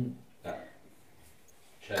that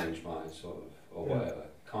changed my sort of, or whatever.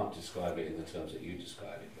 Can't describe it in the terms that you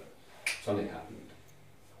describe it, but something happened,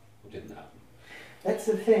 or didn't happen. That's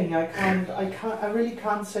the thing. I really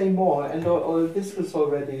can't say more. And this was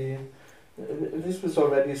already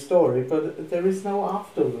a story, but there is no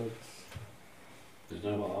afterwards. There's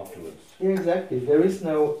no more afterwards. Yeah, exactly. There is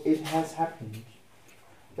no. It has happened.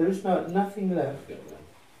 There is nothing left.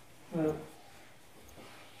 No.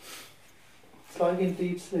 It's like in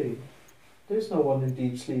deep sleep. There's no one in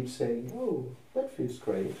deep sleep saying, "Oh, that feels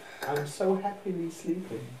great. I'm so happily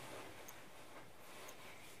sleeping."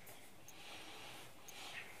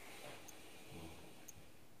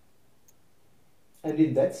 And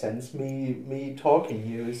in that sense, me talking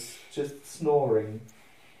here is just snoring.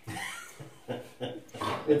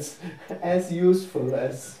 It's as useful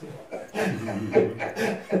as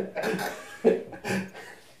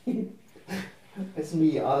as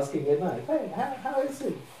me asking at night, "Hey, how is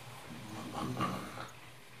it?"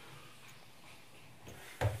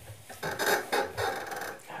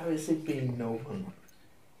 How is it being no one?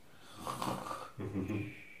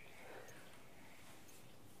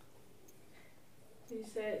 You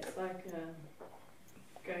say it's like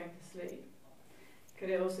going to sleep. Could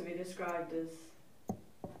it also be described as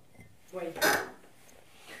waking up?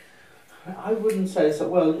 I wouldn't say so.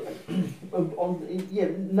 Well,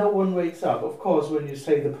 no one wakes up. Of course, when you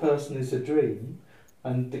say the person is a dream,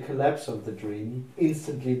 and the collapse of the dream,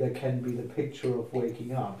 instantly there can be the picture of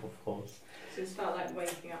waking up, of course. So it's felt like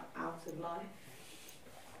waking up out of life?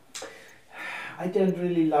 I don't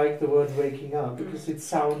really like the word waking up, because it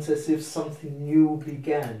sounds as if something new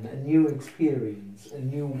began, a new experience, a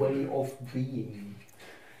new way of being.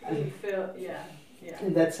 And you feel,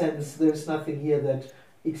 in that sense, there's nothing here that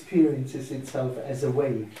experiences itself as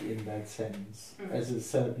awake in that sense, as a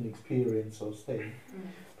certain experience or state.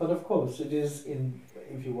 But of course, it is,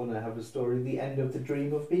 if you want to have a story, the end of the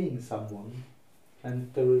dream of being someone,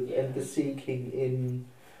 and the seeking in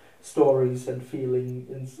stories and feeling.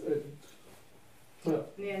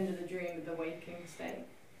 The end of the dream of the waking state.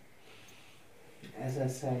 As I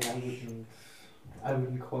say, I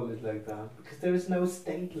wouldn't call it like that, because there is no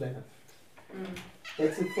state left.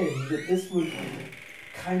 That's the thing, that this would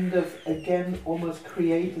kind of, again, almost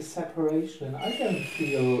create a separation. I don't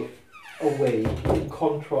feel awake in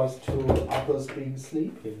contrast to others being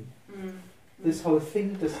sleeping. This whole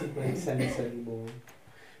thing doesn't make sense anymore.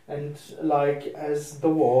 And like, as the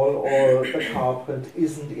wall or the carpet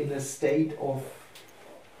isn't in a state of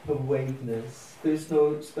awakeness, there's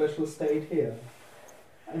no special state here.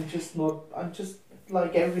 I'm just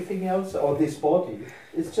like everything else, or this body.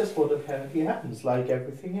 It's just what apparently happens, like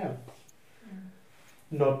everything else.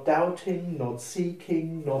 Not doubting, not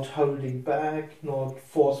seeking, not holding back, not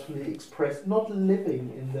forcefully expressed, not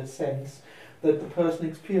living in the sense that the person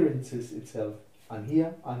experiences itself. I'm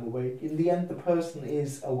here, I'm awake. In the end, the person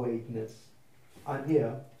is awakeness. I'm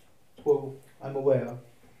here. Well, I'm aware.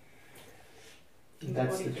 And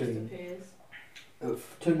that's the dream.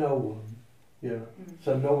 To no one. Yeah.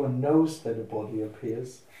 So no one knows that a body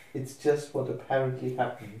appears. It's just what apparently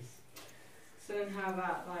happens. So then how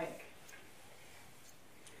about like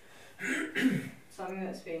something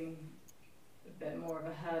that's been a bit more of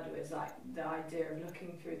a hurdle is like the idea of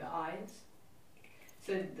looking through the eyes.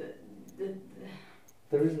 So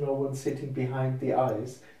there is no one sitting behind the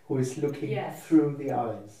eyes who is looking through the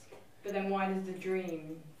eyes. But then why does the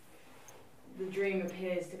dream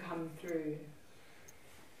appears to come through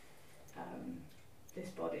this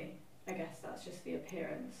body? I guess that's just the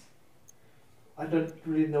appearance. I don't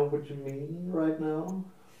really know what you mean right now.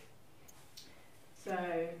 So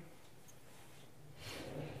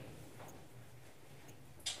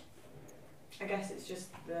I guess it's just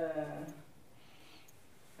the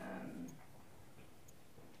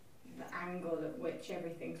angle at which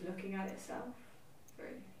everything's looking at itself.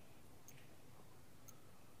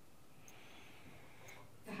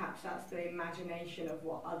 Perhaps that's the imagination of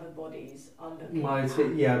what other bodies are looking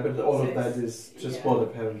at. Yeah, but all of that is just what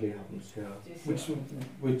apparently happens,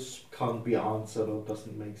 which can't be answered or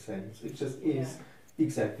doesn't make sense. It just is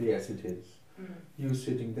exactly as it is. You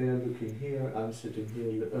sitting there looking here, I'm sitting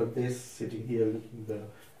here, this sitting here looking there.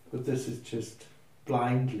 But this is just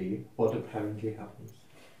blindly what apparently happens.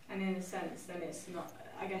 And in a sense, then it's not,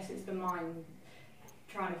 I guess it's the mind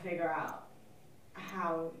trying to figure out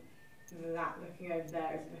how that looking over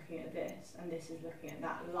there is looking at this, and this is looking at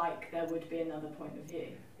that, like there would be another point of view.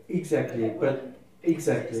 Exactly, but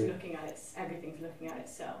exactly. It's looking at everything's looking at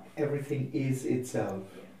itself. Everything is itself.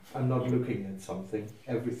 Yeah. I'm not looking at something.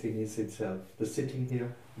 Everything is itself. The sitting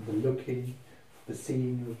here, the looking, the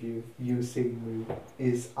seeing of you, you seeing me,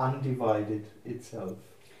 is undivided itself.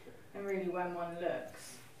 And really, when one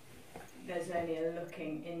looks, there's only a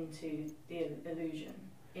looking into the illusion,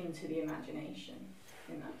 into the imagination,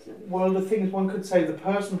 in that sense. Well, the thing is, one could say the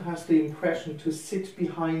person has the impression to sit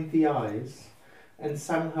behind the eyes and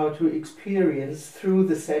somehow to experience through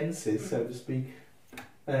the senses, so to speak,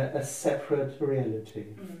 a separate reality.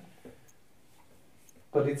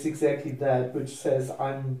 But it's exactly that which says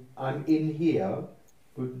I'm in here,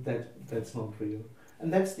 but that's not real.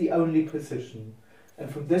 And that's the only position. And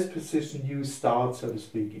from this position you start, so to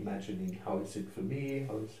speak, imagining how is it for me,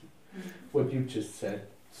 how is it, what you just said,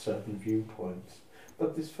 certain viewpoints.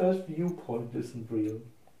 But this first viewpoint isn't real.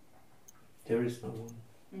 There is no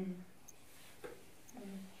one.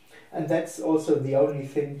 And that's also the only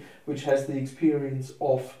thing which has the experience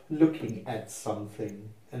of looking at something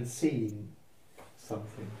and seeing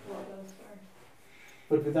something.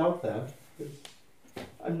 But without that,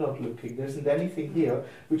 I'm not looking. There isn't anything here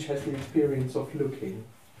which has the experience of looking.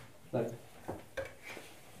 Like,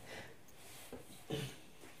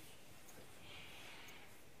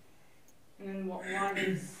 and then why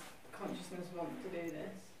does consciousness want to do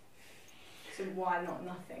this? So why not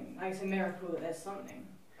nothing? Like, it's a miracle that there's something.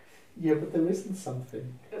 yeah, but there isn't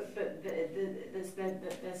something. But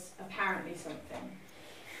there's apparently something.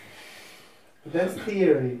 But that's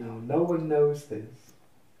theory now. No one knows this.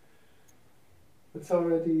 It's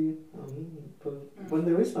already... but when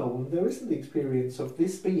there is no one, there isn't the experience of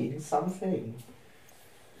this being something.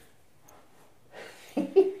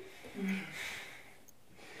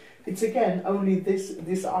 It's again only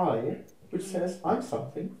this eye which says I'm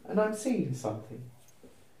something and I'm seeing something.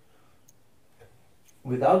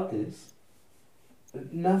 Without this,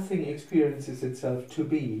 nothing experiences itself to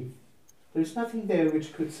be. There's nothing there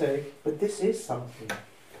which could say, but this is something.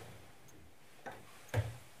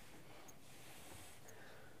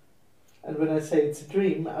 And when I say it's a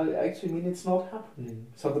dream, I actually mean it's not happening.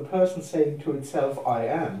 So the person saying to itself, I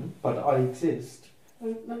am, but I exist.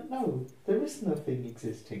 No, there is nothing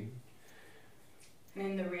existing. And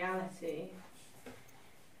in the reality,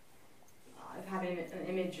 I've had an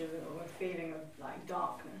image of it, or a feeling of like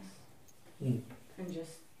darkness. And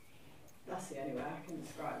just, that's the only way I can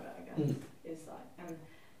describe it, I guess. Is like an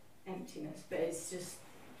emptiness, but it's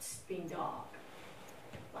just being dark.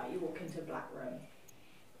 Like you walk into a black room,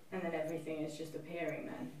 and then everything is just appearing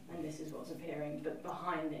then, and this is what's appearing, but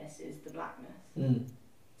behind this is the blackness.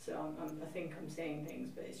 So I think I'm seeing things,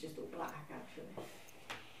 but it's just all black actually.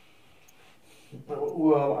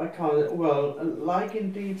 Well, I can't. Well, like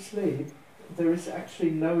in deep sleep, there is actually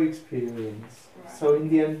no experience. Right. So in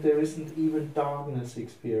the end, there isn't even darkness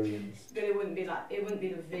experience. But it wouldn't be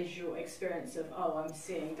the visual experience of, oh, I'm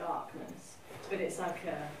seeing darkness. But it's like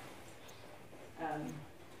a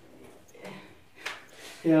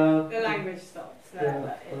yeah. The language stops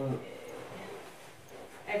there.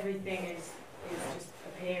 Everything is just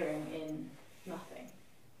appearing in nothing.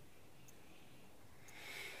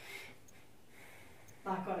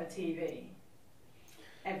 Like on a TV,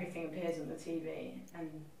 everything appears on the TV, and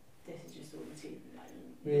this is just all the TV. Like,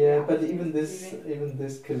 yeah, but even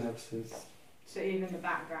this collapses. So even the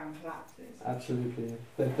background collapses. Absolutely.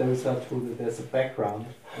 That those are true. That there's a background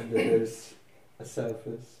and that there's a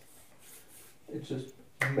surface. It just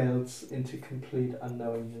melts into complete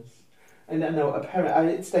unknowingness. And I know,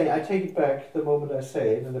 apparently, I take it back the moment I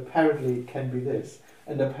say it, and apparently it can be this,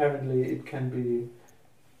 and apparently it can be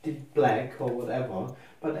black or whatever,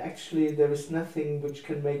 but actually there is nothing which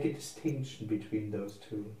can make a distinction between those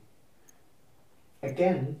two.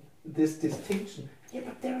 Again, this distinction, yeah,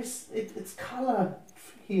 but there is, it's colour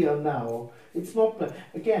here now, it's not black.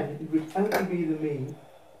 Again, it would only be the me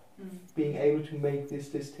being able to make this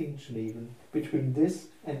distinction even between this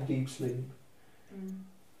and deep sleep.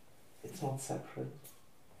 It's not separate.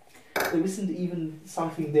 There isn't even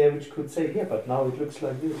something there which could say, yeah, but now it looks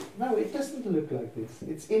like this. No, it doesn't look like this.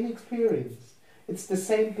 It's inexperience. It's the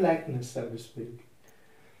same blackness, so to speak.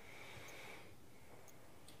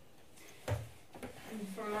 And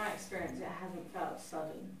from my experience, it hasn't felt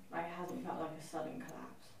sudden. Like, it hasn't felt like a sudden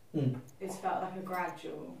collapse. It's felt like a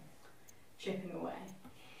gradual chipping away.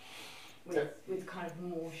 With kind of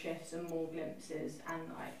more shifts and more glimpses and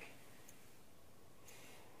like...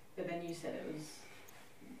 But then you said it was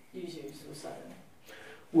usually sort of sudden.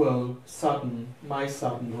 Well, sudden. My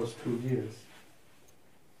sudden was 2 years.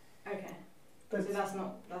 Okay. That's, So that's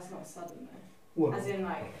not sudden though. well, As in,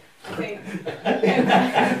 like, I think. But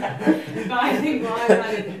I think what I've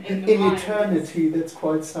had in the in mind. eternity, that's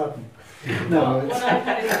quite sudden. No, What it's, I've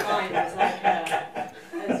had in the mind is like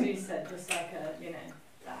as you said, just like that and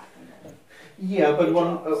then. yeah, but it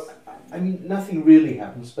one. drops. I mean, nothing really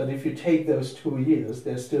happens. But if you take those 2 years,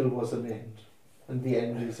 there still was an end, and the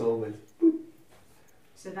end is always,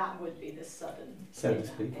 So that would be the sudden. so to in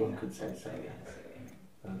speak. that- One in could that say sense, so. I Yeah. guess,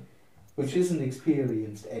 I mean. Which isn't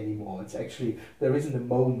experienced anymore. It's actually, there isn't a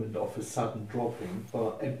moment of a sudden dropping,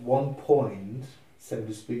 but at one point, so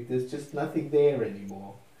to speak, there's just nothing there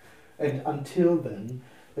anymore. And until then,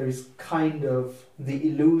 there is kind of the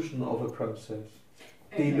illusion of a process.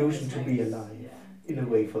 The illusion this to be makes- alive. Yeah. In a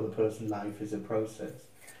way, for the person, life is a process.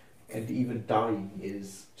 And even dying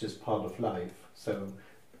is just part of life. So,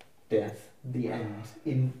 death, the end,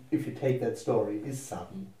 if you take that story, is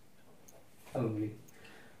sudden. Only.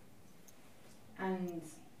 And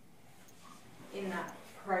in that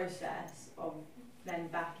process of then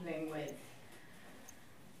battling with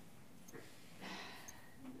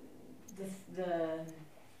the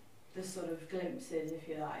sort of glimpses, if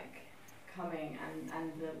you like, coming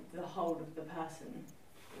and the hold of the person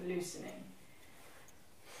loosening,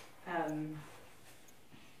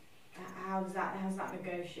 how's that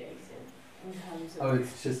negotiated in terms of? Oh,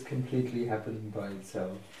 it's just completely happening by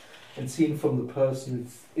itself. And seen from the person,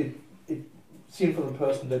 seen from the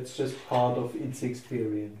person, that's just part of its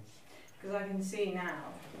experience. Because I can see now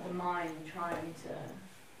the mind trying to,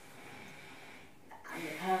 and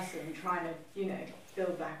the person trying to,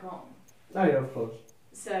 build back on. Oh yeah, of course.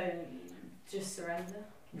 So, just surrender.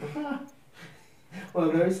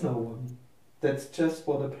 Well, there is no one. That's just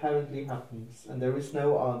what apparently happens, and there is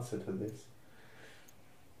no answer to this.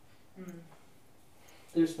 Mm.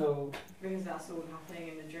 There's no. Because that's all happening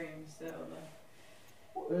in the dream still.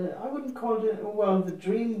 I wouldn't call it. Well, the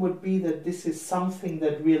dream would be that this is something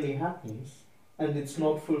that really happens, and it's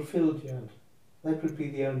not fulfilled yet. That would be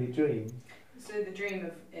the only dream. So the dream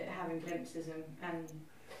of it having glimpses and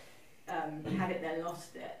had it then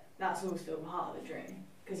lost it, that's all still part of the dream,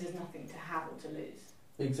 because there's nothing to have or to lose.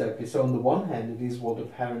 Exactly. So on the one hand, it is what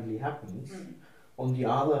apparently happens. Mm. On the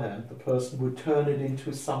other hand, the person would turn it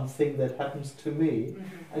into something that happens to me,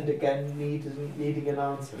 Mm-hmm. and again needing an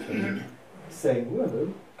answer for me, saying,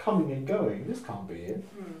 well, coming and going, this can't be it.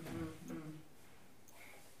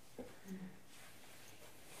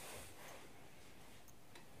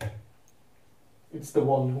 It's the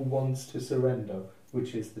one who wants to surrender,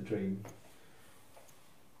 which is the dream.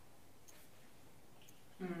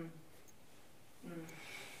 Mm. Mm.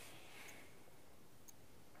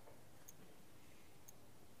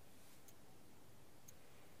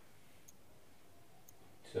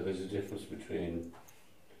 So there's a difference between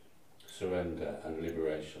surrender and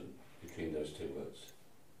liberation, between those two words.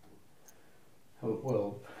 Oh,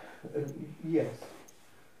 well, yes.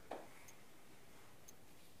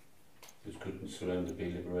 Because couldn't surrender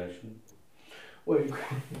be liberation? Well,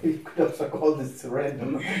 you could also call this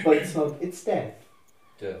surrender, but it's not. It's death.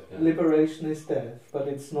 Death, yeah. Liberation is death, but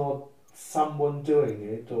it's not someone doing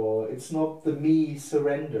it, or it's not the me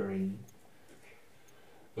surrendering.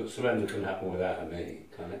 But surrender can happen without a me,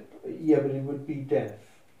 can it? Yeah, but it would be death.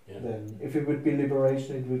 Yeah. Then, if it would be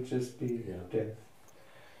liberation, it would just be Yeah. death.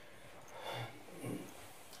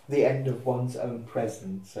 The end of one's own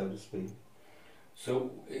presence, so to speak.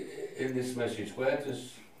 So, in this message, where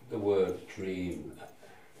does the word dream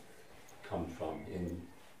come from?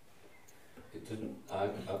 It doesn't.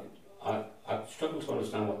 I struggle to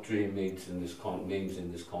understand what dream means in this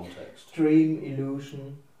context. Dream,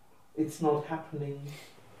 illusion, it's not happening.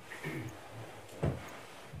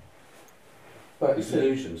 But This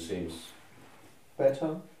illusion seems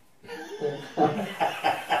better.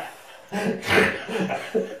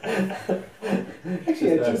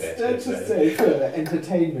 Actually, I just say for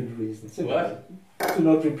entertainment reasons. What? To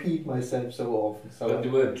not repeat myself so often. So but the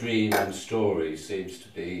word dream and story seems to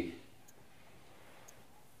be,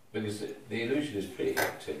 because the illusion is pretty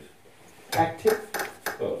active. active.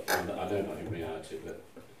 Well, I don't know in reality, but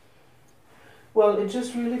Well, it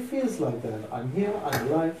just really feels like that. I'm here. I'm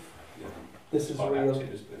alive. yeah, This is quite real.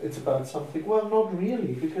 active, isn't it? It's about something. Well, not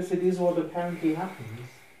really, because it is what apparently happens.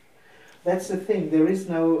 That's the thing. There is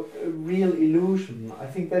no real illusion. I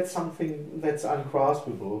think that's something that's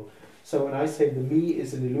ungraspable. So when I say the me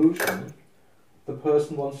is an illusion, the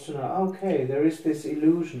person wants to know, okay, there is this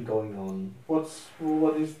illusion going on.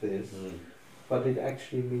 What is this? Mm. But it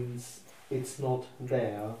actually means it's not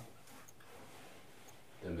there.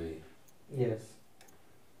 The me. Yes.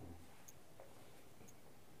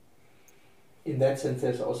 in that sense,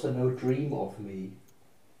 there's also no dream of me.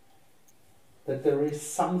 That there is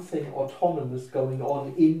something autonomous going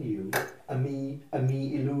on in you, a me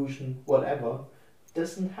illusion, whatever,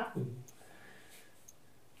 doesn't happen.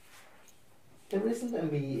 There isn't a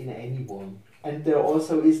me in anyone, and there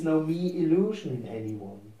also is no me illusion in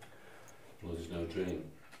anyone. Well, there's no dream.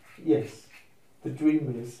 Yes, the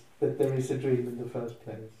dream is that there is a dream in the first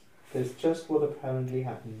place. There's just what apparently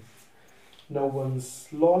happens. No one's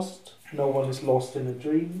lost, no one is lost in a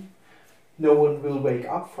dream, no one will wake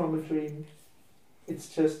up from a dream. It's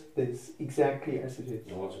just this, exactly as it is.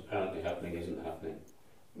 And what's apparently happening isn't happening.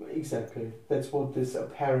 Exactly. That's what this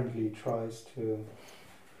apparently tries to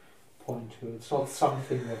point to. It's not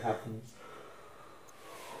something that happens.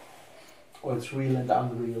 Or it's real and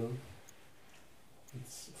unreal.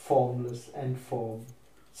 It's formless and form.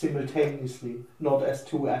 Simultaneously, not as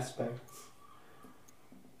two aspects.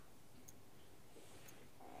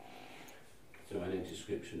 So any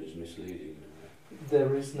description is misleading.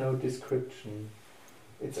 There is no description.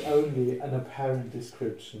 It's only an apparent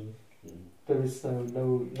description. There is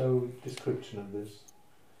no description of this.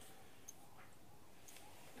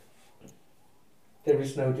 There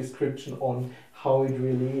is no description on how it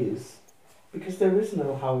really is. Because there is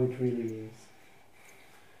no how it really is.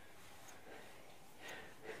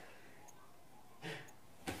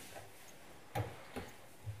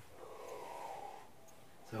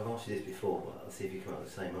 So I've asked you this before, but I'll see if you come up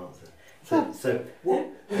with the same answer. So what?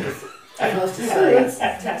 I was to say, it's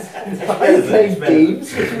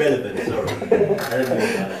relevant. Sorry, I don't know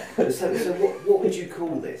about that. So what would you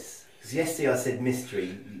call this? Because yesterday I said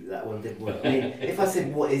mystery. That one didn't work. I mean, if I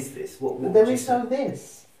said what is this? What there is no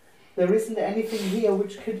this. There isn't anything here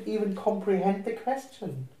which could even comprehend the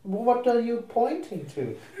question. What are you pointing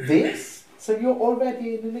to? This? So you're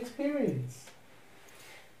already in an experience.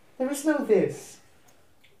 There is no this.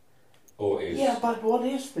 Or is. Yeah, but what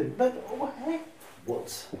is this? But what?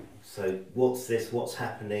 What's this? What's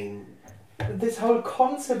happening? This whole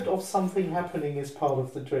concept of something happening is part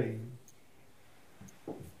of the dream.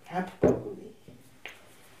 Happening.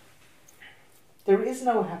 There is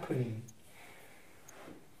no happening.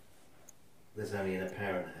 There's only an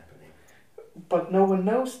apparent happening. But no one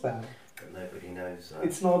knows that. But nobody knows that.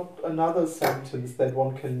 It's not another sentence that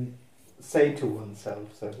one can say to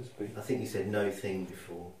oneself, so to speak. I think you said no thing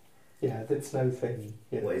before. Yeah, that's no thing.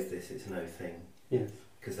 Yeah. What is this? It's no thing. Yes.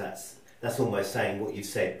 Because that's almost saying what you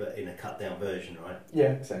said, but in a cut down version, right?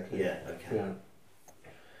 Yeah, exactly. Yeah. Okay. Yeah.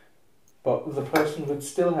 But the person would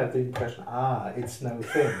still have the impression, it's no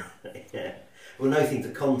thing. Yeah. Well, no thing's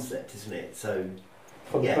a concept, isn't it? So.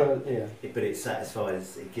 Yeah. But it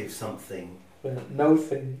satisfies. It gives something. No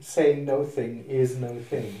thing. Saying no thing is no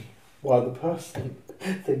thing, while the person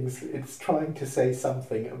thinks it's trying to say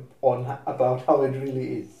something about how it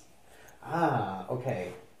really is.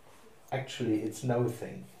 Okay. Actually, it's no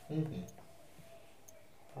thing. Mm-hmm.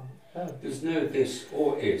 There's no this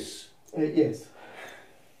or is. Yes.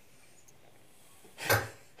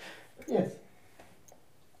 Yes.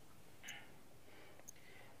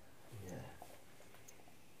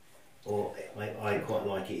 Or I quite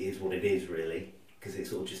like it is what it is, really, because it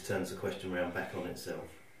sort of just turns the question round back on itself.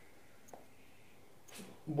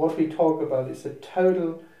 What we talk about is a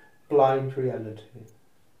total blind reality.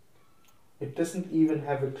 It doesn't even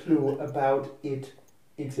have a clue about it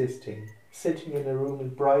existing. Sitting in a room in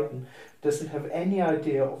Brighton doesn't have any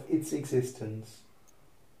idea of its existence.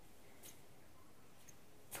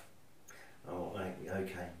 Oh,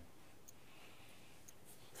 okay.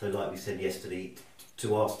 So like we said yesterday,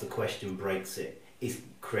 to ask the question breaks it, is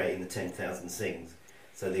creating the 10,000 things.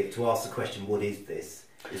 So to ask the question, what is this,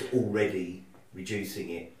 is already reducing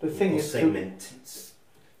it, the thing is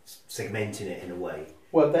segmenting it in a way.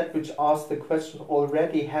 Well, that which asks the question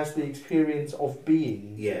already has the experience of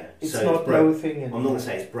being. Yeah. It's so not no thing anymore. I'm not going to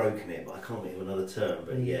say it's broken it, but I can't think of another term,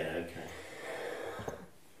 but yeah, okay.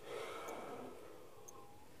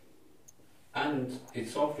 And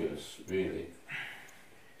it's obvious, really.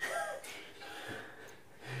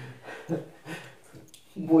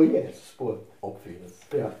 Well, yes, well, obvious.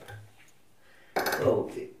 Yeah.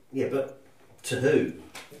 Well, yeah, but to who?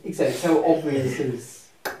 Exactly. So obvious is,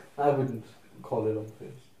 I wouldn't call it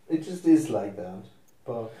obvious. It just is like that.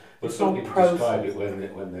 But it's some not people describe it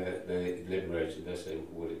when they're liberated. They say,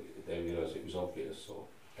 they realise it was obvious, or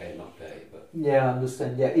not they, but yeah, I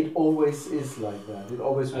understand. Yeah, it always is like that. It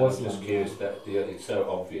always was. I'm just curious that it's so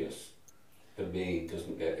obvious. The me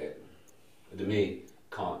doesn't get it. The me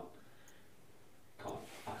can't.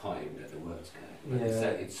 I can't even get the words going. But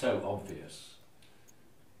it's so obvious.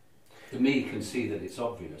 The me can see that it's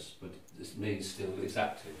obvious, but this me still is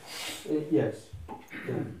active. Yes.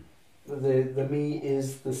 Yeah. The me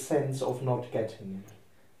is the sense of not getting it.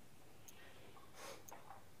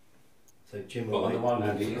 So Jim, But on the one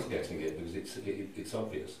hand, he is getting it because it's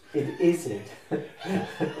obvious. It is it.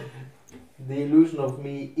 The illusion of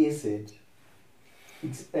me is it.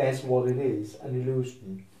 It's as what it is, an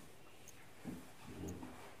illusion.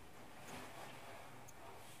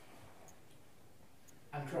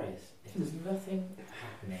 Andreas, if there's nothing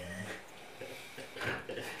happening,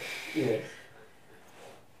 Yes.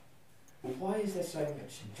 why is there so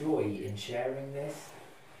much joy in sharing this?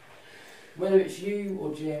 Whether it's you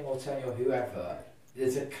or Jim or Tony or whoever,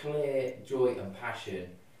 there's a clear joy and passion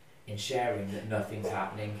in sharing that nothing's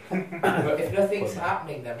happening. But if nothing's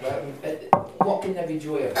happening, then what can there be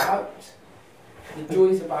joy about? The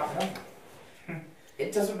joy's about nothing.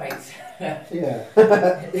 It doesn't make sense. Yeah.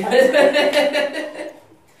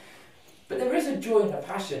 But there is a joy and a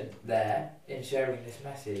passion there in sharing this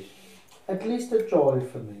message. At least a joy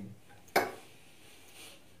for me.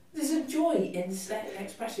 There's a joy in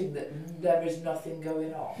expressing that there is nothing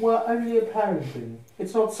going on. Well, only apparently.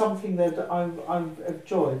 It's not something that I'm of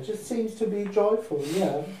joy. It just seems to be joyful,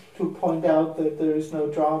 yeah. To point out that there is no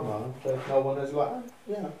drama, that no one is like,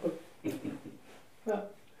 yeah, but yeah.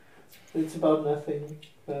 It's about nothing,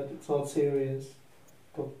 that it's not serious,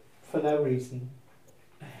 but for no reason.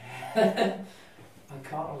 I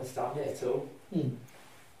can't understand it at all.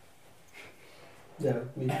 Yeah,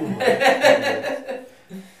 me too.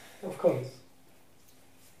 Of course.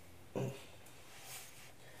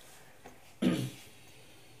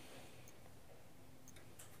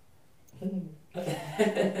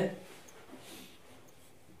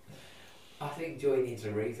 I think joy needs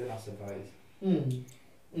a reason, I suppose.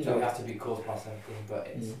 Joy has to be caused by something, but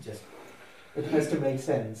it's just... It has to make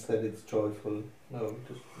sense that it's joyful. No,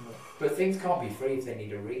 just no. But things can't be free if they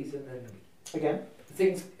need a reason. And Again?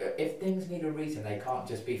 if things need a reason, they can't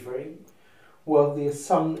just be free. Well,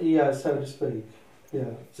 so to speak.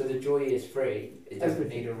 Yeah. So the joy is free. It doesn't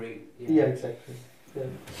Everything. need a reason. Yeah, exactly. Yeah.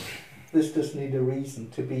 This does need a reason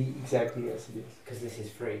to be exactly as it is. Because this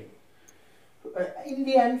is free. In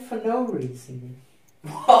the end, for no reason.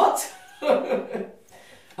 What?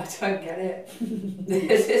 I don't get it.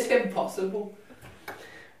 This is impossible.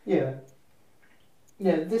 Yeah.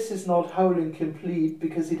 Yeah, this is not whole and complete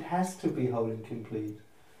because it has to be whole and complete.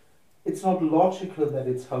 It's not logical that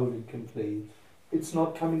it's whole and complete. It's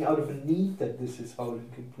not coming out of a need that this is whole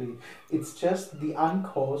and complete. It's just the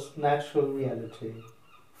uncaused natural reality.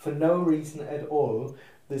 For no reason at all,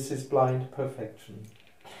 this is blind perfection.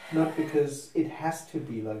 Not because it has to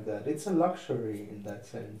be like that. It's a luxury in that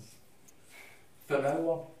sense. For no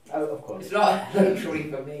one. Oh, of course. It's not a luxury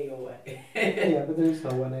for me or Yeah, but there is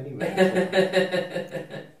no one anyway.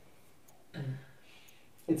 So.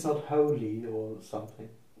 It's not holy or something.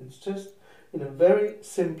 It's just, in a very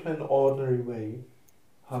simple and ordinary way,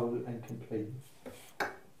 whole and complete.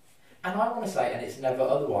 And I want to say, and it's never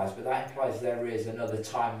otherwise, but that implies there is another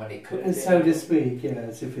time when it could have been. So to speak, yeah,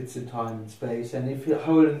 as if it's in time and space, and if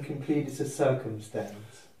whole and complete is a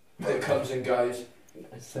circumstance. That comes and goes.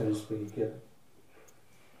 So to speak, yeah.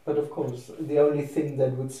 But of course, the only thing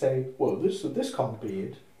that would say, well, this can't be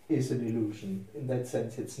it, is an illusion. In that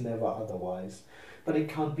sense, it's never otherwise. But it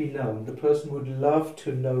can't be known. The person would love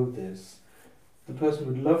to know this. The person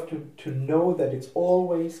would love to know that it's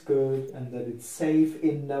always good and that it's safe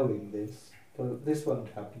in knowing this. But this won't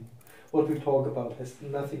happen. What we talk about has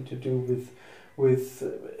nothing to do with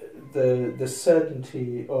the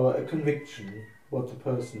certainty or a conviction what the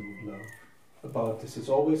person would love. About this is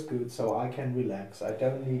always good, so I can relax. I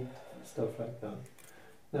don't need stuff like that.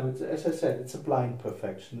 No, it's, as I said, it's a blind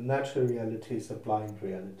perfection. The natural reality is a blind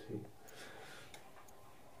reality.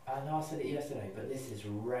 I know I said it yesterday, but this is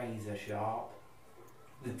razor sharp.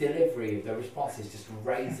 The delivery of the response is just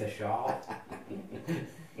razor sharp.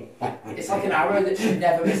 It's like an arrow that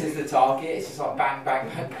never misses the target. It's just like bang, bang,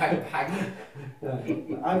 bang, bang, bang.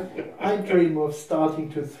 Yeah. I dream of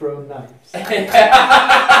starting to throw knives.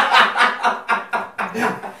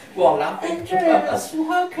 What, laughing? Andreas,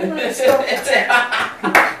 how can I stop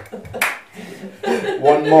it?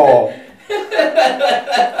 One more.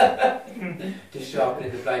 Just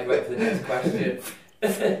sharpening the blade, wait for the next question.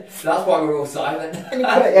 That's why we're all silent.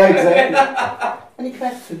 Yeah, exactly. Any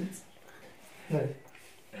questions? No.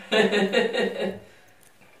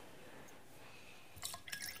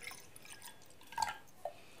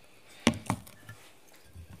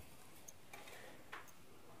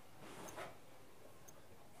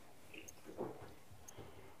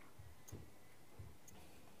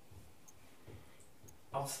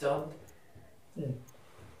 I'm stunned.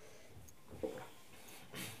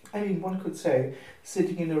 I mean, one could say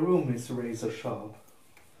sitting in a room is razor sharp.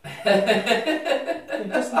 It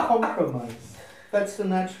doesn't compromise. That's the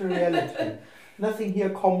natural reality. Nothing here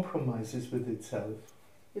compromises with itself.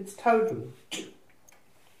 It's total.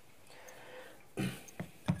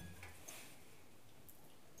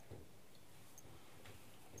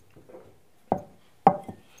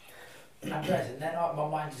 Andreas, and then my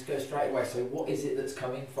mind just goes straight away. So what is it that's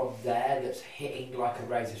coming from there that's hitting like a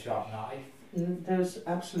razor sharp knife? There's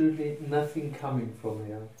absolutely nothing coming from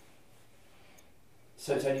here.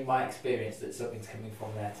 So it's only my experience that something's coming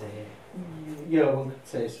from there to here? Yeah, one could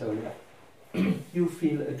say so, yeah. You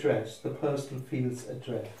feel addressed, the person feels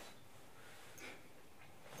addressed.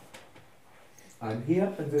 I'm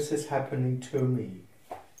here and this is happening to me.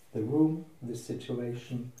 The room, the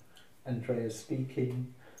situation, Andreas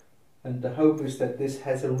speaking, and the hope is that this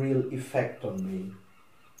has a real effect on me.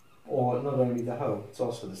 Or not only the hope, it's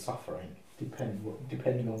also the suffering,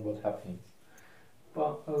 depending on what happens.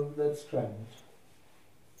 But oh, that's strange.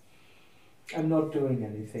 I'm not doing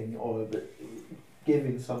anything or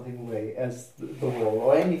giving something away as the wall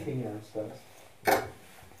or anything else does.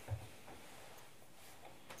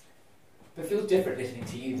 But it feels different listening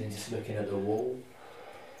to you than just looking at the wall.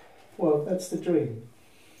 Well, that's the dream.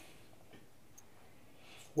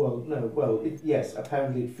 Well, no, well, yes,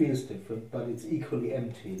 apparently it feels different, but it's equally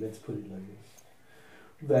empty, let's put it like this.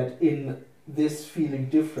 That in this feeling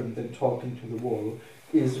different than talking to the wall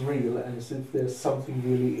is real, and as if there's something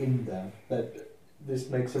really in there, that this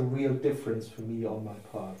makes a real difference for me on my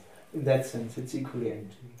part. In that sense, it's equally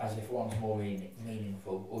empty. As if one's more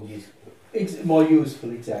meaningful or useful. It's more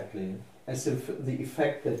useful, exactly. As if the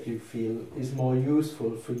effect that you feel is more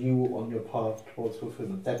useful for you on your path towards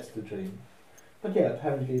fulfillment. That's the dream. But yeah,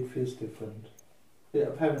 apparently it feels different. Yeah,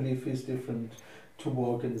 apparently it feels different to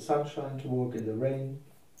walk in the sunshine, to walk in the rain,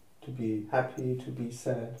 to be happy, to be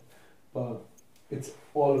sad. But it's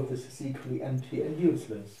all of this is equally empty and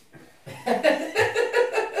useless.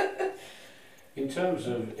 In terms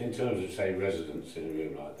of say residence in a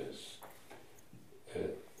room like this,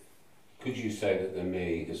 could you say that the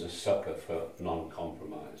me is a sucker for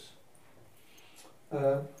non-compromise?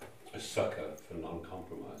 A sucker for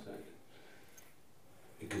non-compromise, eh?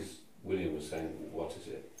 Because William was saying, what is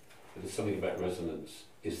it? But there's something about resonance,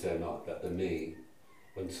 is there not, that the me,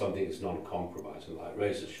 when something is non-compromising, like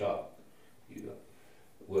razor sharp,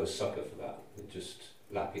 we're a sucker for that. We just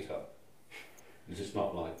lap it up. It's just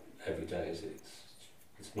not like every day, is it?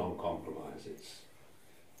 It's non-compromise. It's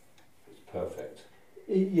perfect.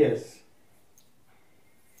 Yes.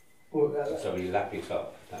 So we lap it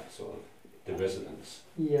up. That sort of the resonance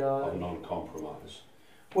of non-compromise.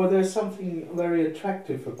 Well, there's something very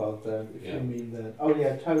attractive about that, if you mean that. Oh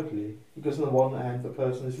yeah, totally. Because on the one hand, the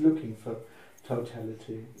person is looking for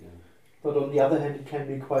totality. Yeah. But on the other hand, it can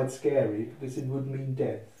be quite scary, because it would mean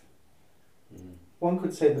death. Mm. One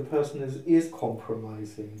could say the person is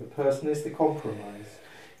compromising. The person is the compromise.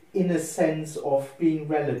 In a sense of being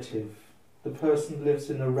relative. The person lives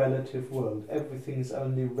in a relative world. Everything is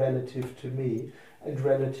only relative to me and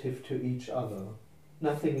relative to each other.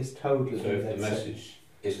 Nothing is total. So if the message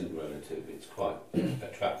isn't relative, it's quite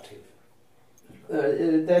attractive.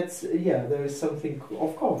 There is something,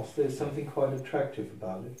 of course, there's something quite attractive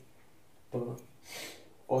about it, but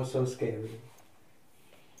also scary.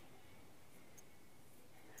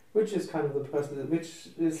 Which is kind of the person, which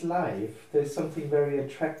is life. There's something very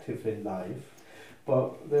attractive in life,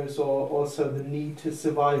 but there's also the need to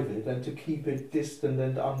survive it and to keep it distant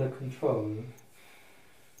and under control.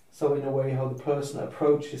 So in a way, how the person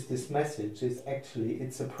approaches this message is actually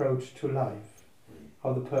its approach to life.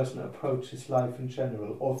 How the person approaches life in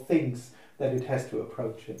general, or thinks that it has to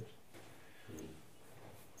approach it.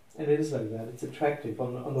 And it is like that, it's attractive.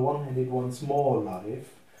 On the one hand, it wants more life.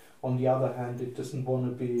 On the other hand, it doesn't want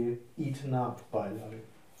to be eaten up by life.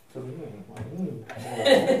 So,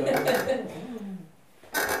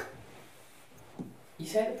 you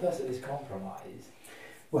say the person is compromised.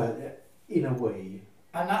 Well, in a way.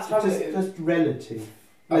 And that's how just relative.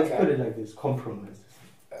 Let's put it like this, compromise.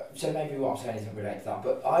 So maybe what I'm saying isn't related to that,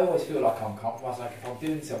 but I always feel like I'm compromised. Like if I'm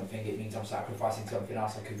doing something, it means I'm sacrificing something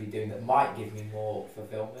else I could be doing that might give me more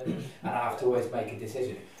fulfillment, and I have to always make a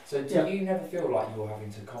decision. So do you never feel like you're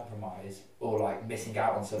having to compromise or like missing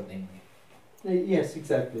out on something? Yes,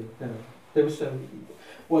 exactly. No. There was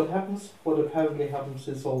what apparently happens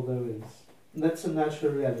is all there is. That's a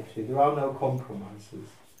natural reality. There are no compromises.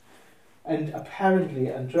 And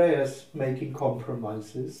apparently Andreas making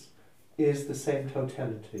compromises is the same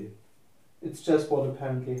totality. It's just what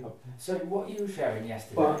apparently happens. So what you were sharing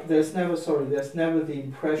yesterday... But there's never the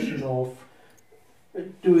impression of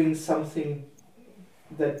doing something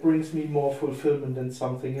that brings me more fulfillment than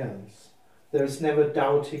something else. There's never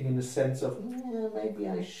doubting in the sense of, maybe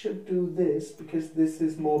I should do this because this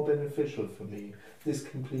is more beneficial for me. This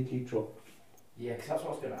completely dropped. Yeah, because that's what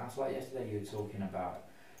I was going to ask. Like yesterday you were talking about,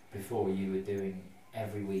 before you were doing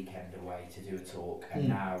every weekend away to do a talk, and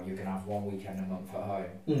now you're going to have one weekend a month at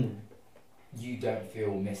home. You don't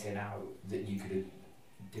feel missing out that you could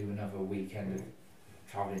do another weekend of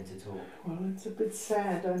travelling to talk? Well, it's a bit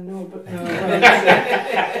sad, I know, but no.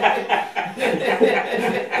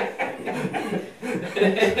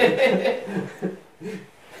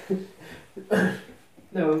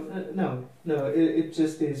 It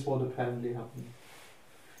just is what apparently happened.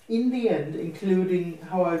 In the end, including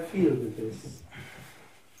how I feel with this.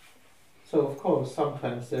 So of course,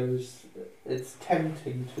 sometimes it's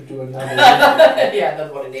tempting to do another one. Yeah,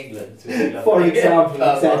 another one in England. For example,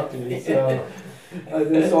 exactly. So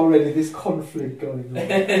there's already this conflict going on,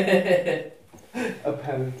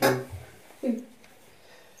 apparently.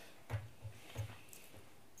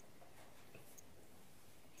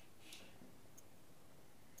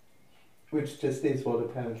 Which just is what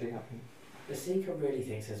apparently happened. The seeker really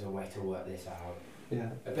thinks there's a way to work this out. Yeah.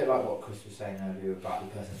 A bit like what Chris was saying earlier about the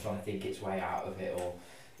person trying to think its way out of it, or...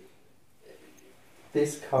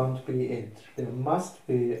 This can't be it. There must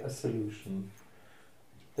be a solution.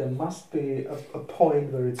 There must be a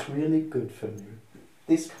point where it's really good for me.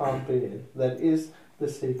 This can't be it. That is the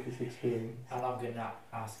seeker's experience. And I'm going to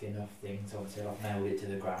ask enough things until I've nailed it to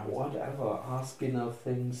the ground. Whatever. Ask enough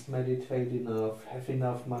things, meditate enough, have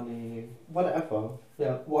enough money, whatever.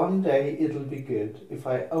 Yeah, one day it'll be good if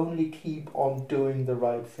I only keep on doing the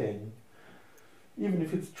right thing. Even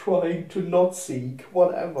if it's trying to not seek,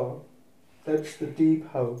 whatever. That's the deep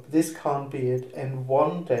hope. This can't be it, and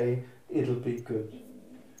one day it'll be good.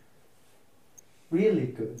 Really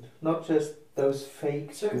good. Not just those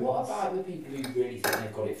fake So goods. what about the people who really think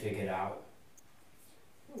they've got it figured out?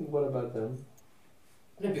 What about them?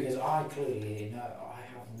 No, because I clearly know I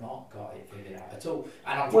have not got it figured out at all.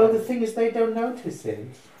 And I'm Well, the thing is, they don't notice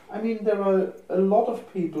it. I mean, there are a lot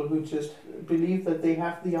of people who just believe that they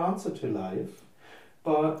have the answer to life,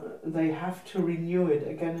 but they have to renew it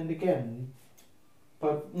again and again.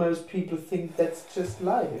 But most people think that's just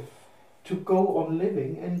life, to go on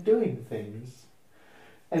living and doing things.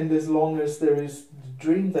 And as long as there is the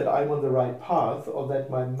dream that I'm on the right path, or that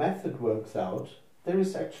my method works out, there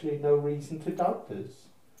is actually no reason to doubt this.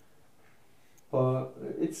 But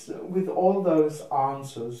it's with all those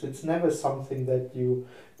answers, it's never something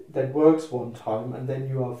that works one time and then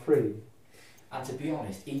you are free. And to be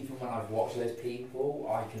honest, even when I've watched those people,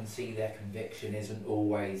 I can see their conviction isn't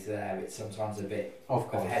always there. It's sometimes a bit of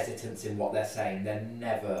hesitance in what they're saying. They're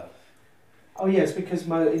never... Oh yes, because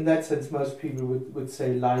in that sense most people would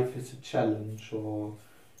say life is a challenge, or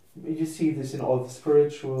you see this in all the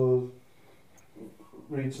spiritual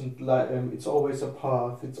regions, like it's always a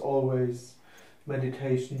path, it's always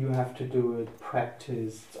meditation, you have to do it,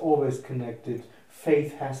 practice, it's always connected.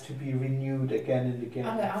 Faith has to be renewed again and again.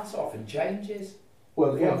 And the answer often changes.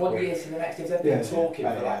 Well, yeah, from 1 year to the next, if they've been talking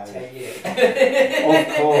for like 10 years. Of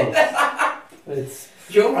course.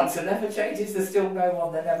 Your answer never changes. There's still no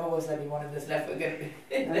one. There never was anyone, and there's never going to be.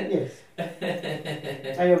 Yes.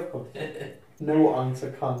 Of course. No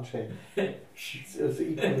answer can't change. It's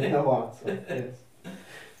equally no answer.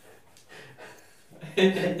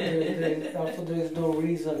 Yes. Also, there is no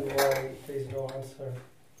reason why there is no answer.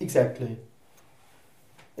 Exactly.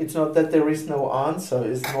 It's not that there is no answer.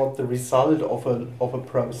 It's not the result of a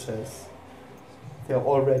process. There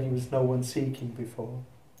already was no one seeking before.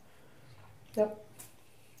 Yep.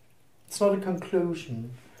 It's not a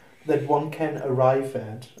conclusion that one can arrive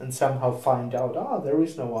at and somehow find out, there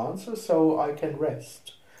is no answer, so I can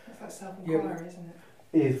rest. That's self-inquiry, isn't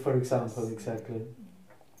it? For example, exactly.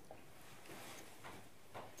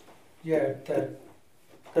 Yeah,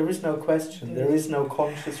 there is no question, there is no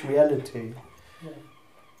conscious reality.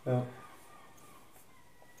 Yeah.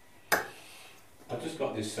 I've just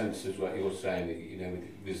got this sense of what you're saying,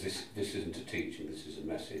 that, this isn't a teaching, this is a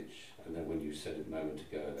message. And then when you said a moment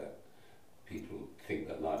ago that people think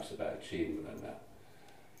that life's about achievement and that,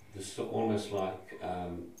 there's almost like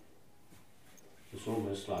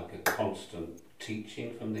a constant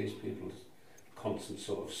teaching from these people, constant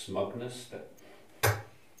sort of smugness that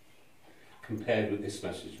compared with this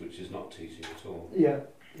message, which is not teaching at all. Yeah.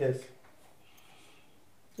 Yes.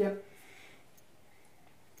 Yeah.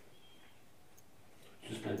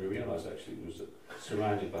 Just made me realise actually it was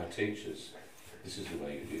surrounded by teachers. This is the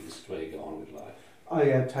way you do, this is the way you go on with life. Oh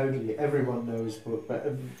yeah, totally. Everyone knows, but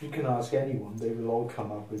you can ask anyone, they will all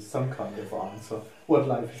come up with some kind of answer. What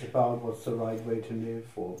life is about, what's the right way to live,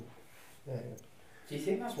 or... Yeah. Do you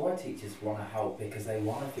think that's why teachers want to help, because they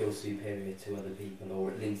want to feel superior to other people, or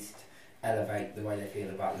at least elevate the way they feel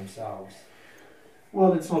about themselves?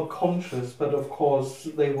 Well, it's not conscious, but of course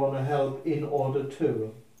they want to help in order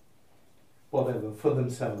to, whatever, for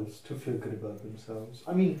themselves, to feel good about themselves.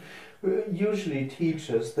 I mean, usually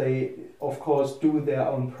teachers, they of course do their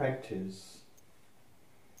own practice.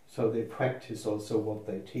 So they practice also what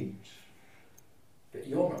they teach. But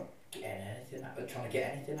you're not getting anything out, trying to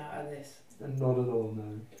get anything out of this? Not at all,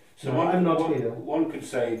 no. So No, I'm not here. One could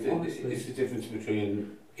say that Honestly. it's the difference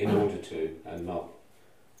between in order to and not.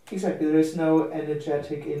 Exactly, there is no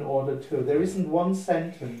energetic in order to. There isn't one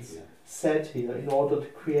sentence said here in order to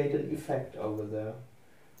create an effect over there.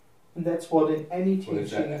 And that's what in any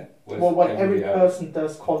teaching, what every person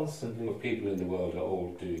does constantly. What people in the world are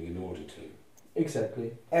all doing in order to.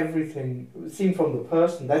 Exactly. Everything, seen from the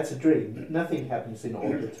person, that's a dream. Nothing happens in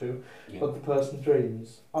order to, but the person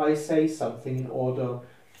dreams. I say something in order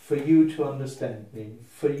for you to understand me,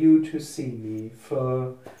 for you to see me,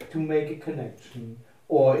 to make a connection.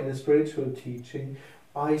 Or in a spiritual teaching,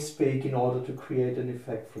 I speak in order to create an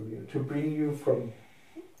effect from you, to bring you from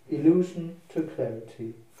illusion to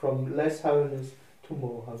clarity, from less wholeness to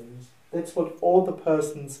more wholeness. That's what all the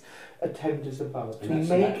person's attempt is about, to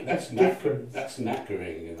make a difference. That's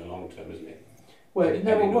knackering in the long term, isn't it? Well, it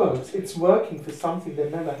never works. It's working for something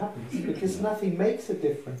that never happens, because nothing makes a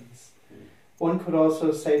difference. One could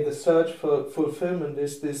also say the search for fulfillment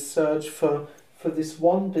is this search for this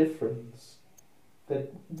one difference.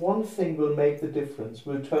 That one thing will make the difference,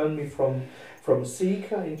 will turn me from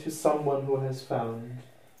seeker into someone who has found.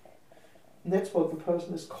 And that's what the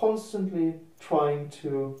person is constantly trying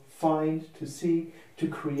to find, to seek, to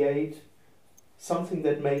create, something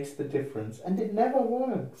that makes the difference. And it never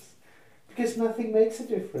works, because nothing makes a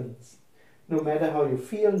difference. No matter how you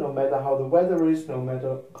feel, no matter how the weather is, no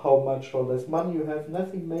matter how much or less money you have,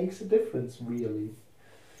 nothing makes a difference, really.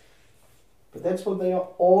 But that's what they are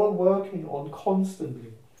all working on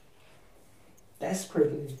constantly,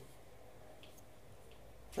 desperately.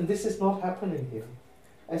 And this is not happening here.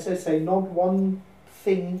 As I say, not one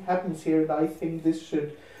thing happens here and I think this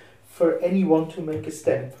should, for anyone to make a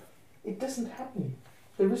step. It doesn't happen.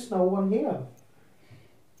 There is no one here.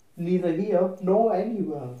 Neither here nor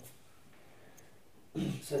anywhere.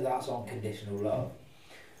 So that's unconditional love?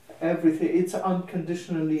 Everything, it's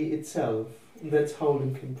unconditionally itself. And that's whole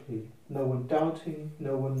and complete. No one doubting,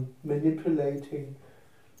 no one manipulating,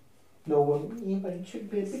 no one, yeah, but it should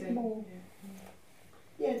be a bit more.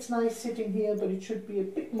 Yeah, it's nice sitting here, but it should be a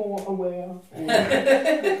bit more aware.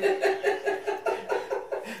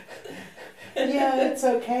 Yeah, it's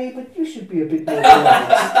okay, but you should be a bit more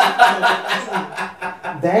aware.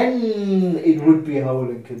 Then it would be whole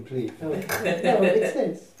and complete. No, it's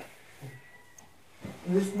this.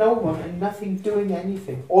 There's no one and nothing doing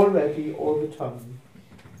anything already all the time.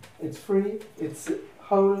 It's free, it's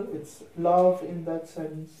whole, it's love in that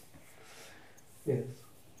sense. Yes.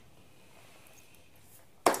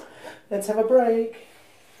 Let's have a break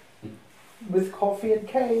with coffee and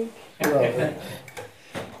cake. Well,